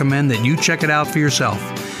 I recommend that you check it out for yourself.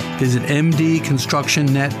 Visit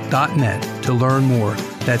mdconstructionnet.net to learn more.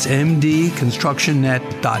 That's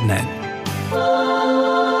mdconstructionnet.net.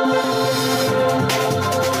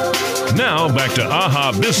 Now back to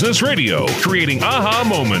AHA Business Radio, creating aha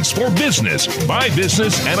moments for business, by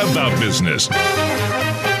business, and about business.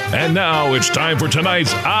 And now it's time for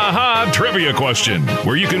tonight's AHA Trivia Question,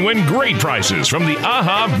 where you can win great prizes from the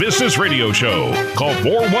AHA Business Radio Show. Call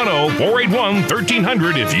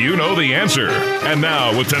 410-481-1300 if you know the answer. And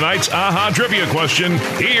now, with tonight's AHA Trivia Question,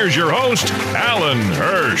 here's your host, Alan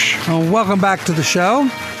Hirsch. Welcome back to the show.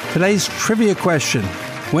 Today's trivia question: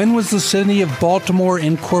 when was the city of Baltimore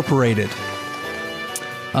incorporated?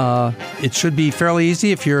 It should be fairly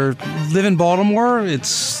easy. If you live in Baltimore,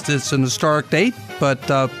 it's an historic date, but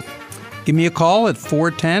give me a call at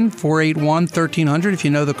 410-481-1300 if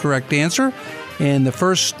you know the correct answer. And the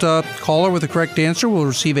first caller with the correct answer will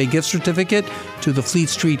receive a gift certificate to the Fleet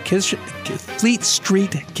Street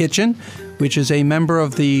Kitchen, which is a member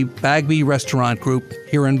of the Bagby Restaurant Group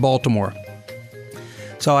here in Baltimore.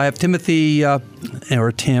 So I have Tim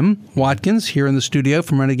Watkins here in the studio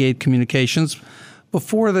from Renegade Communications.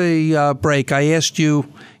 Before the break, I asked you,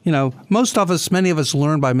 many of us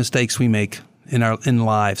learn by mistakes we make in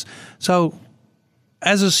lives. So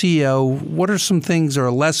as a CEO, what are some things or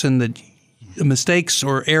a lesson that mistakes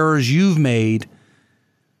or errors you've made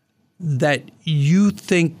that you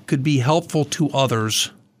think could be helpful to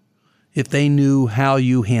others if they knew how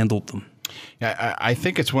you handled them? Yeah, I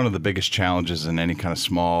think it's one of the biggest challenges in any kind of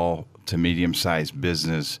small to medium-sized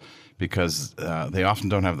business because they often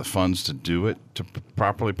don't have the funds to do it, to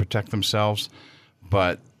properly protect themselves,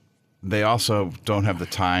 but they also don't have the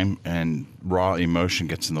time, and raw emotion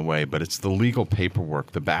gets in the way. But it's the legal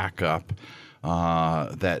paperwork, the backup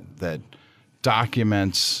that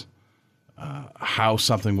documents how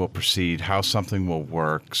something will proceed, how something will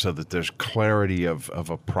work, so that there's clarity of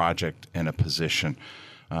a project and a position.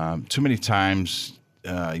 Too many times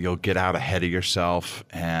you'll get out ahead of yourself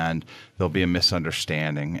and there'll be a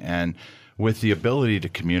misunderstanding. And with the ability to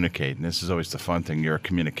communicate, and this is always the fun thing, you're a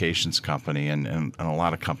communications company, and a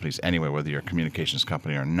lot of companies anyway, whether you're a communications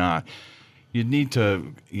company or not, you need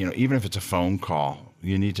to, even if it's a phone call,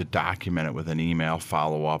 you need to document it with an email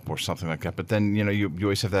follow-up or something like that. But then, you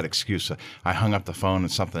always have that excuse. I hung up the phone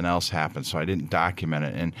and something else happened, so I didn't document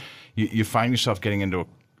it. And you find yourself getting into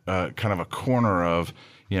a kind of a corner of,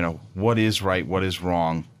 what is right, what is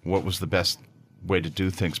wrong, what was the best way to do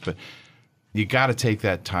things. But you got to take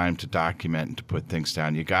that time to document and to put things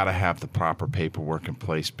down. You got to have the proper paperwork in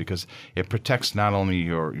place because it protects not only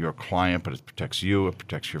your client, but it protects you, it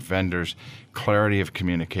protects your vendors. Clarity of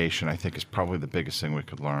communication, I think, is probably the biggest thing we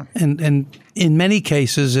could learn. And in many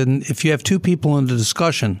cases, and if you have two people in the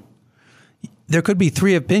discussion, there could be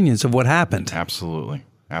three opinions of what happened. Absolutely.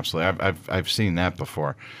 I've seen that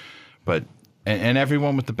before. But and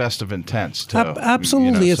everyone with the best of intents, too.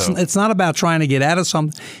 Absolutely. It's not about trying to get out of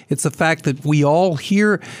something. It's the fact that we all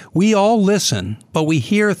listen, but we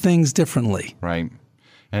hear things differently. Right.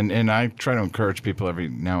 And I try to encourage people every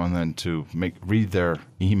now and then to read their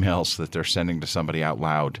emails that they're sending to somebody out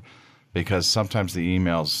loud, because sometimes the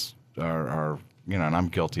emails are and I'm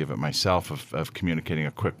guilty of it myself, of communicating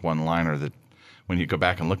a quick one-liner that when you go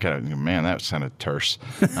back and look at it, man, that sounded terse.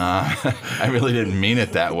 I really didn't mean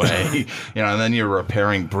it that way. And then you're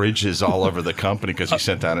repairing bridges all over the company because you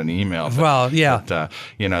sent out an email. Well, yeah. But,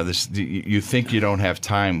 you think you don't have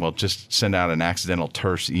time. Well, just send out an accidental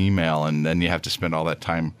terse email, and then you have to spend all that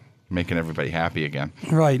time making everybody happy again.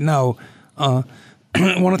 Right. No. One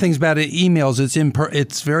of the things about emails,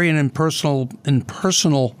 it's very an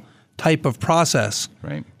impersonal type of process.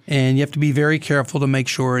 Right. And you have to be very careful to make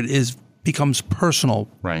sure it becomes personal,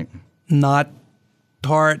 right? Not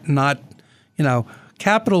tart, not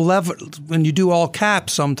capital level. When you do all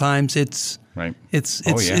caps, sometimes it's right.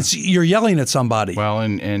 It's you're yelling at somebody. Well,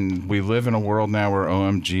 and we live in a world now where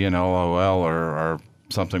OMG and LOL are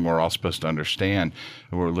something we're all supposed to understand.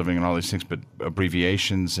 We're living in all these things, but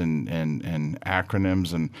abbreviations and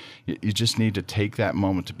acronyms, and you just need to take that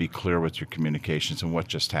moment to be clear with your communications and what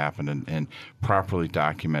just happened and properly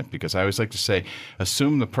document. Because I always like to say,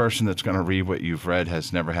 assume the person that's going to read what you've read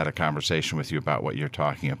has never had a conversation with you about what you're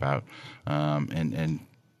talking about, and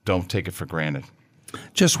don't take it for granted.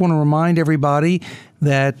 Just want to remind everybody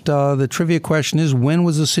that the trivia question is, when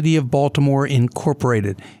was the city of Baltimore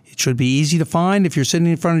incorporated? It should be easy to find. If you're sitting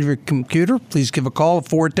in front of your computer, please give a call at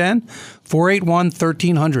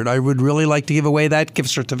 410-481-1300. I would really like to give away that gift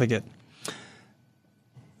certificate.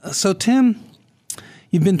 So, Tim,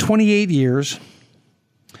 you've been 28 years.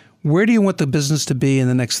 Where do you want the business to be in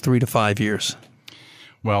the next 3 to 5 years?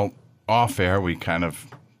 Well, off air, we kind of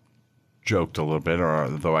joked a little bit,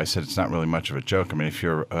 although I said it's not really much of a joke. I mean, if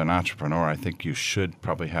you're an entrepreneur, I think you should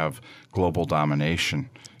probably have global domination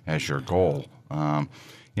as your goal.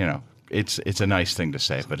 It's a nice thing to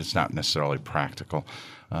say, but it's not necessarily practical.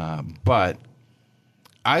 But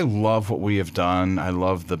I love what we have done. I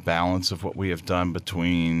love the balance of what we have done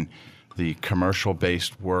between the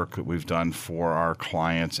commercial-based work that we've done for our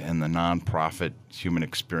clients and the nonprofit human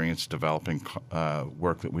experience developing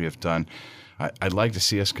work that we have done. I'd like to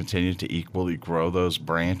see us continue to equally grow those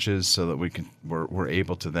branches so that we're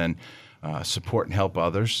able to then support and help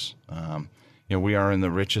others. We are in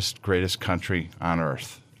the richest, greatest country on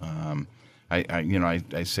earth.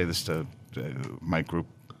 I say this to my group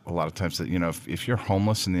a lot of times that if you're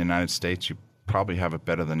homeless in the United States, you probably have it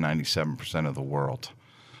better than 97% of the world.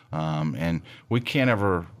 And we can't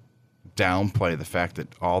ever downplay the fact that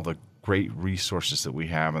all the great resources that we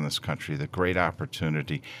have in this country, the great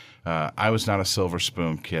opportunity. I was not a silver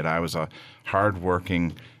spoon kid. I was a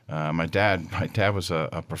hardworking. My dad was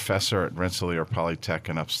a professor at Rensselaer Polytech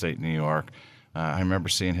in upstate New York. I remember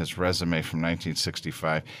seeing his resume from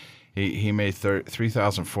 1965. He made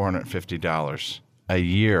 $3,450 a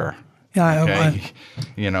year Yeah, okay?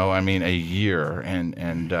 A year,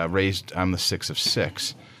 and raised. I'm the 6th of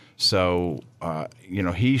 6, so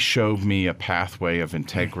he showed me a pathway of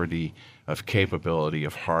integrity, of capability,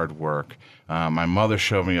 of hard work. My mother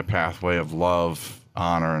showed me a pathway of love,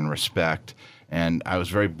 honor, and respect, and I was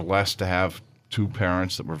very blessed to have 2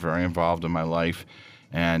 parents that were very involved in my life,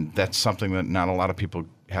 and that's something that not a lot of people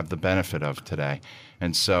have the benefit of today.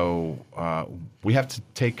 And so we have to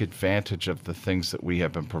take advantage of the things that we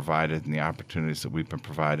have been provided and the opportunities that we've been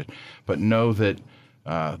provided, but know that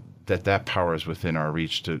that power is within our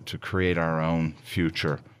reach to create our own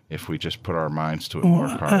future if we just put our minds to it and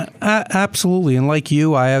work hard. Absolutely. And like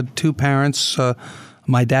you, I had 2 parents.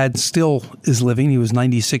 My dad still is living. He was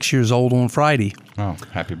 96 years old on Friday. Oh,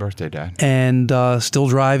 happy birthday, Dad. And still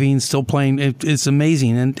driving, still playing. It's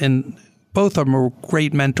amazing. And both of them are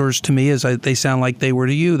great mentors to me, as they sound like they were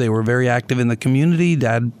to you. They were very active in the community.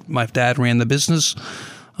 My dad ran the business.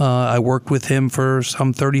 I worked with him for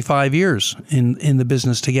some 35 years in the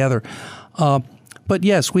business together. But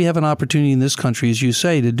yes, we have an opportunity in this country, as you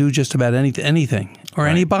say, to do just about anything or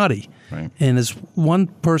anybody. Right. And as one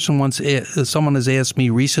person someone has asked me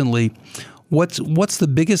recently, what's the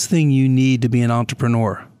biggest thing you need to be an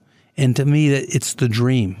entrepreneur? And to me, it's the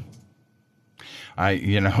dream.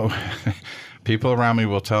 People around me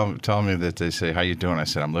will tell me that they say, "How you doing?" I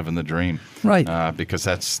said, "I'm living the dream." Right. Because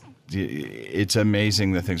it's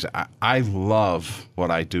amazing the things. I love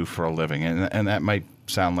what I do for a living, and that might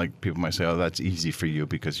sound like people might say, "Oh, that's easy for you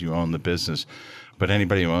because you own the business," but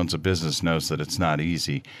anybody who owns a business knows that it's not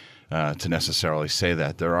easy to necessarily say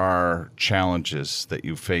that. There are challenges that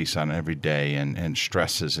you face on every day and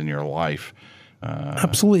stresses in your life.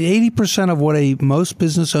 Absolutely. 80% of what most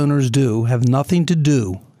business owners do have nothing to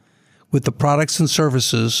do with the products and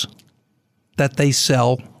services that they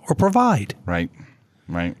sell or provide. Right.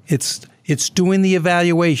 It's doing the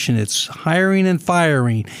evaluation. It's hiring and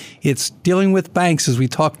firing. It's dealing with banks, as we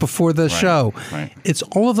talked before the show. Right. It's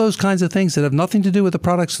all of those kinds of things that have nothing to do with the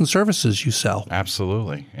products and services you sell.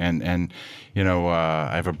 Absolutely. And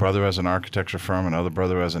I have a brother who has an architecture firm, another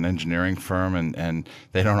brother who has an engineering firm, and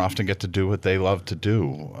they don't often get to do what they love to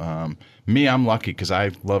do. Me, I'm lucky because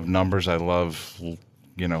I love numbers. I love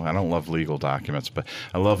I don't love legal documents, but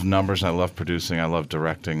I love numbers. I love producing. I love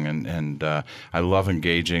directing, and I love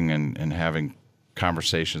engaging and having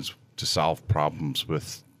conversations to solve problems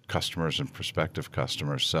with customers and prospective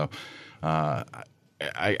customers. So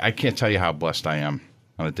I can't tell you how blessed I am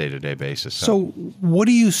on a day-to-day basis. So what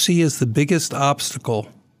do you see as the biggest obstacle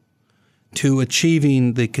to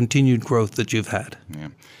achieving the continued growth that you've had?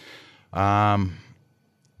 Yeah.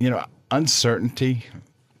 Uncertainty,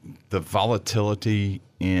 the volatility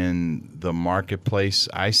in the marketplace.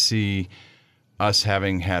 I see us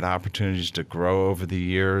having had opportunities to grow over the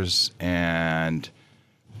years, and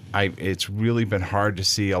it's really been hard to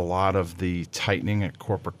see a lot of the tightening at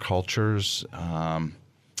corporate cultures.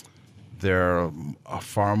 They're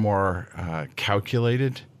far more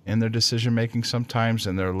calculated in their decision making sometimes,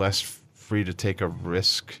 and they're less free to take a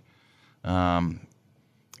risk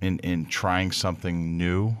in trying something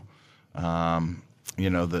new.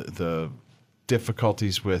 The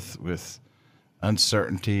difficulties with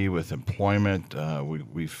uncertainty, with employment.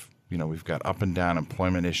 We've got up and down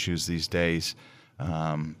employment issues these days,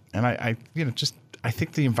 and I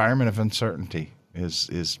think the environment of uncertainty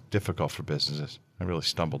is difficult for businesses. I really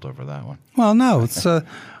stumbled over that one. Well, no, it's.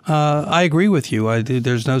 I agree with you.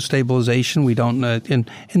 There's no stabilization. We don't, and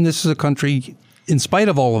this is a country, in spite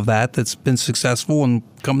of all of that, that's been successful, and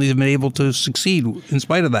companies have been able to succeed in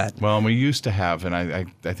spite of that. Well, and we used to have, and I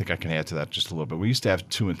think I can add to that just a little bit. We used to have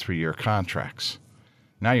 2 and 3 year contracts.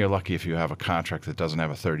 Now you're lucky if you have a contract that doesn't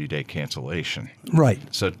have a 30-day cancellation. Right.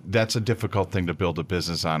 So that's a difficult thing to build a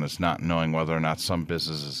business on, is not knowing whether or not some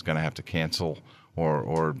business is going to have to cancel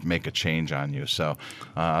or make a change on you. So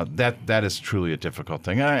that is truly a difficult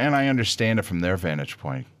thing. And I understand it from their vantage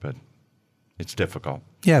point, but it's difficult.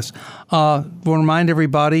 Yes. We'll remind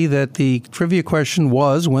everybody that the trivia question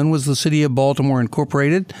was, when was the city of Baltimore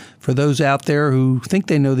incorporated? For those out there who think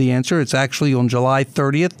they know the answer, it's actually on July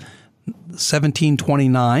 30th,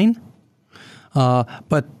 1729.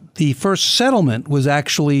 But the first settlement was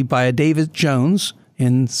actually by a David Jones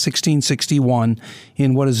in 1661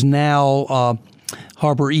 in what is now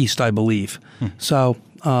Harbor East, I believe. So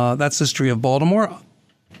that's the history of Baltimore.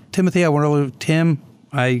 Timothy, I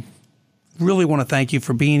really want to thank you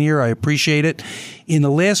for being here. I appreciate it. In the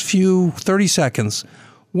last 30 seconds,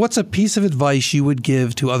 what's a piece of advice you would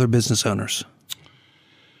give to other business owners?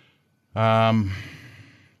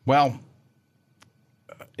 Well,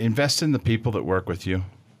 invest in the people that work with you.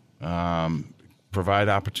 Provide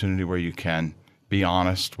opportunity where you can. Be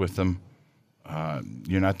honest with them.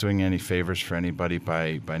 You're not doing any favors for anybody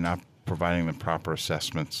by not providing them proper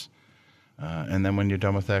assessments. And then when you're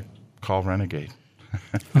done with that, call Renegade.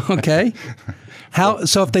 Okay.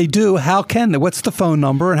 So if they do, how can they? What's the phone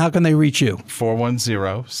number and how can they reach you?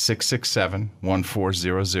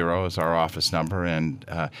 410-667-1400 is our office number, and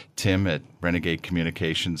Tim at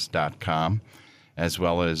renegadecommunications.com, as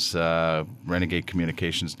well as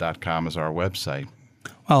renegadecommunications.com is our website.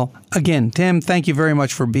 Well, again, Tim, thank you very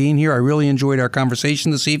much for being here. I really enjoyed our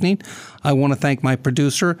conversation this evening. I want to thank my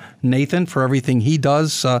producer, Nathan, for everything he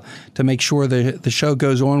does to make sure the show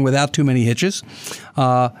goes on without too many hitches.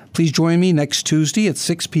 Please join me next Tuesday at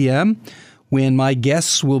 6 p.m. when my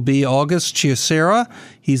guests will be August Chiesera.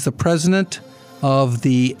 He's the president of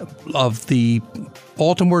the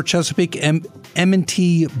Baltimore Chesapeake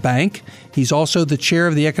M&T Bank. He's also the chair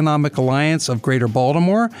of the Economic Alliance of Greater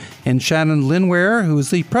Baltimore, and Shannon Linware, who is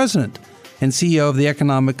the president and CEO of the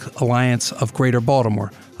Economic Alliance of Greater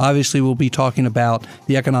Baltimore. Obviously, we'll be talking about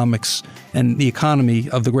the economics and the economy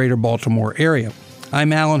of the Greater Baltimore area.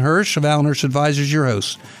 I'm Alan Hirsch of Alan Hirsch Advisors, your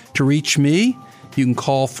host. To reach me, you can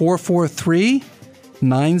call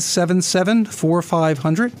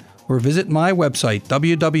 443-977-4500 or visit my website,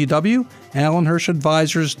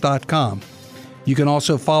 www.alanhirschadvisors.com. You can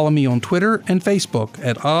also follow me on Twitter and Facebook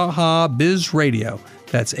at AHA Biz Radio.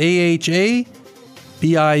 That's AHABIZ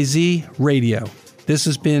Radio. This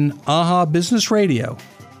has been AHA Business Radio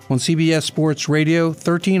on CBS Sports Radio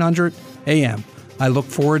 1300 AM. I look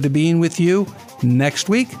forward to being with you next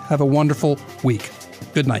week. Have a wonderful week.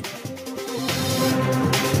 Good night.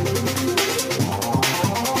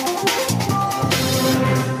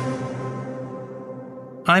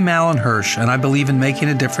 I'm Alan Hirsch, and I believe in making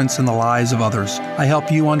a difference in the lives of others. I help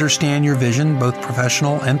you understand your vision, both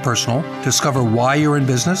professional and personal, discover why you're in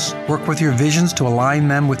business, work with your visions to align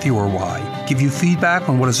them with your why, give you feedback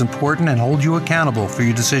on what is important, and hold you accountable for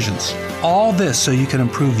your decisions. All this so you can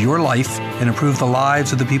improve your life and improve the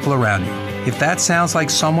lives of the people around you. If that sounds like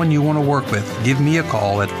someone you want to work with, give me a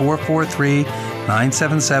call at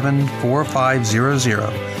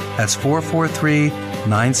 443-977-4500. That's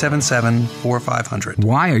 443-977-4500.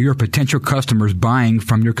 Why are your potential customers buying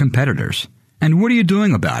from your competitors? And what are you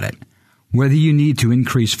doing about it? Whether you need to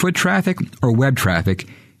increase foot traffic or web traffic,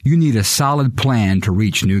 you need a solid plan to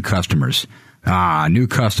reach new customers. New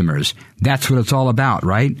customers. That's what it's all about,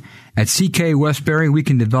 right? At CK Westbury, we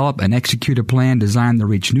can develop and execute a plan designed to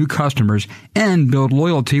reach new customers and build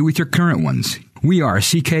loyalty with your current ones. We are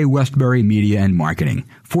CK Westbury Media and Marketing.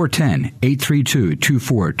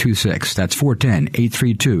 410-832-2426. That's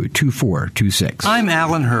 410-832-2426. I'm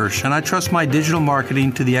Alan Hirsch, and I trust my digital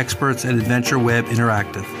marketing to the experts at Adventure Web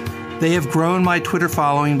Interactive. They have grown my Twitter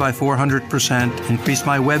following by 400%, increased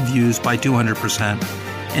my web views by 200%,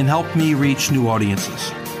 and helped me reach new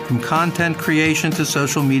audiences. From content creation to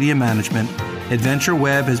social media management, Adventure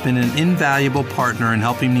Web has been an invaluable partner in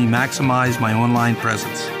helping me maximize my online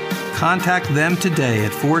presence. Contact them today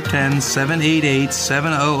at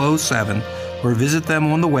 410-788-7007 or visit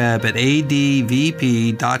them on the web at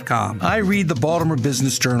advp.com. I read the Baltimore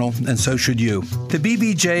Business Journal, and so should you. The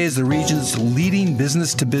BBJ is the region's leading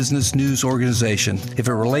business-to-business news organization. If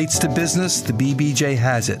it relates to business, the BBJ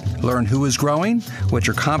has it. Learn who is growing, what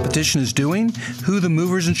your competition is doing, who the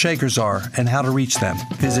movers and shakers are, and how to reach them.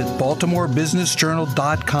 Visit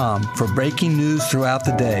BaltimoreBusinessJournal.com for breaking news throughout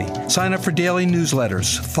the day. Sign up for daily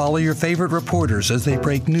newsletters. Follow your favorite reporters as they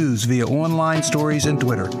break news via online stories and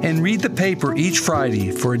Twitter. And read the paper each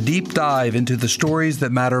Friday for a deep dive into the stories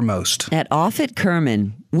that matter most. At Offutt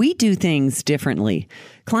Kerman, we do things differently.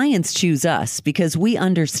 Clients choose us because we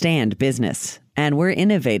understand business. And we're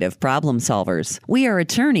innovative problem solvers. We are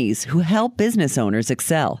attorneys who help business owners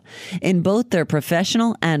excel in both their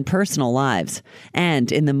professional and personal lives,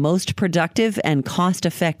 and in the most productive and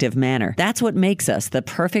cost-effective manner. That's what makes us the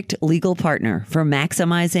perfect legal partner for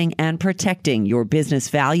maximizing and protecting your business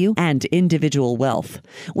value and individual wealth.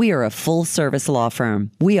 We are a full-service law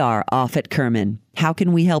firm. We are Offutt Kerman. How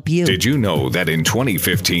can we help you? Did you know that in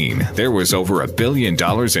 2015, there was over $1 billion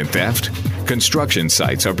in theft? Construction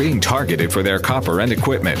sites are being targeted for their copper and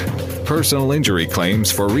equipment. Personal injury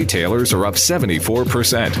claims for retailers are up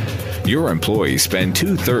 74%. Your employees spend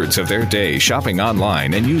 2/3 of their day shopping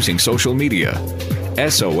online and using social media.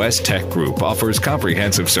 SOS Tech Group offers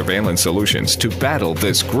comprehensive surveillance solutions to battle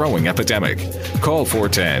this growing epidemic. Call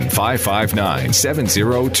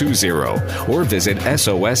 410-559-7020 or visit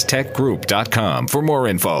sostechgroup.com for more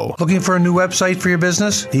info. Looking for a new website for your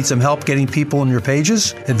business? Need some help getting people on your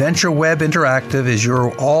pages? Adventure Web Interactive is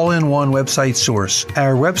your all-in-one website source.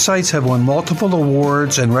 Our websites have won multiple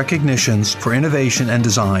awards and recognitions for innovation and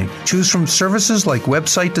design. Choose from services like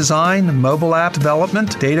website design, mobile app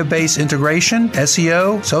development, database integration,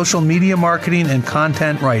 SEO, social media marketing, and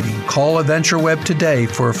content writing. Call Adventure Web today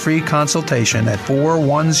for a free consultation at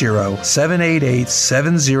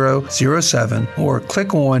 410-788-7007 or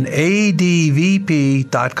click on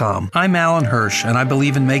advp.com. I'm Alan Hirsch, and I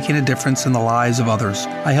believe in making a difference in the lives of others.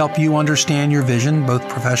 I help you understand your vision, both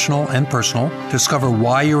professional and personal, discover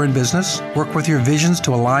why you're in business, work with your visions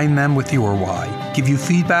to align them with your why, give you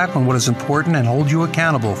feedback on what is important, and hold you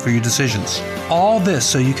accountable for your decisions. All this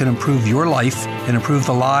so you can improve your life and improve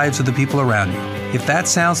the lives of the people around you. If that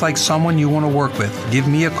sounds like someone you want to work with, give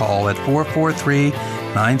me a call at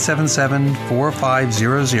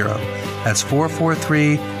 443-977-4500. That's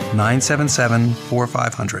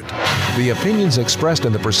 443-977-4500. The opinions expressed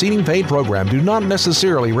in the preceding paid program do not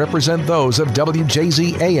necessarily represent those of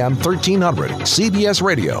WJZ AM 1300, CBS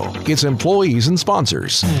Radio, its employees and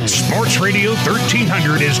sponsors. Sports Radio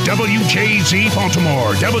 1300 is WJZ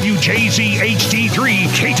Baltimore, WJZ HD3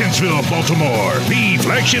 Catonsville, Baltimore, the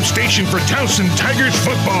flagship station for Towson Tigers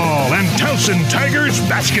football and Towson Tigers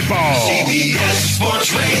basketball. CBS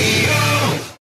Sports Radio.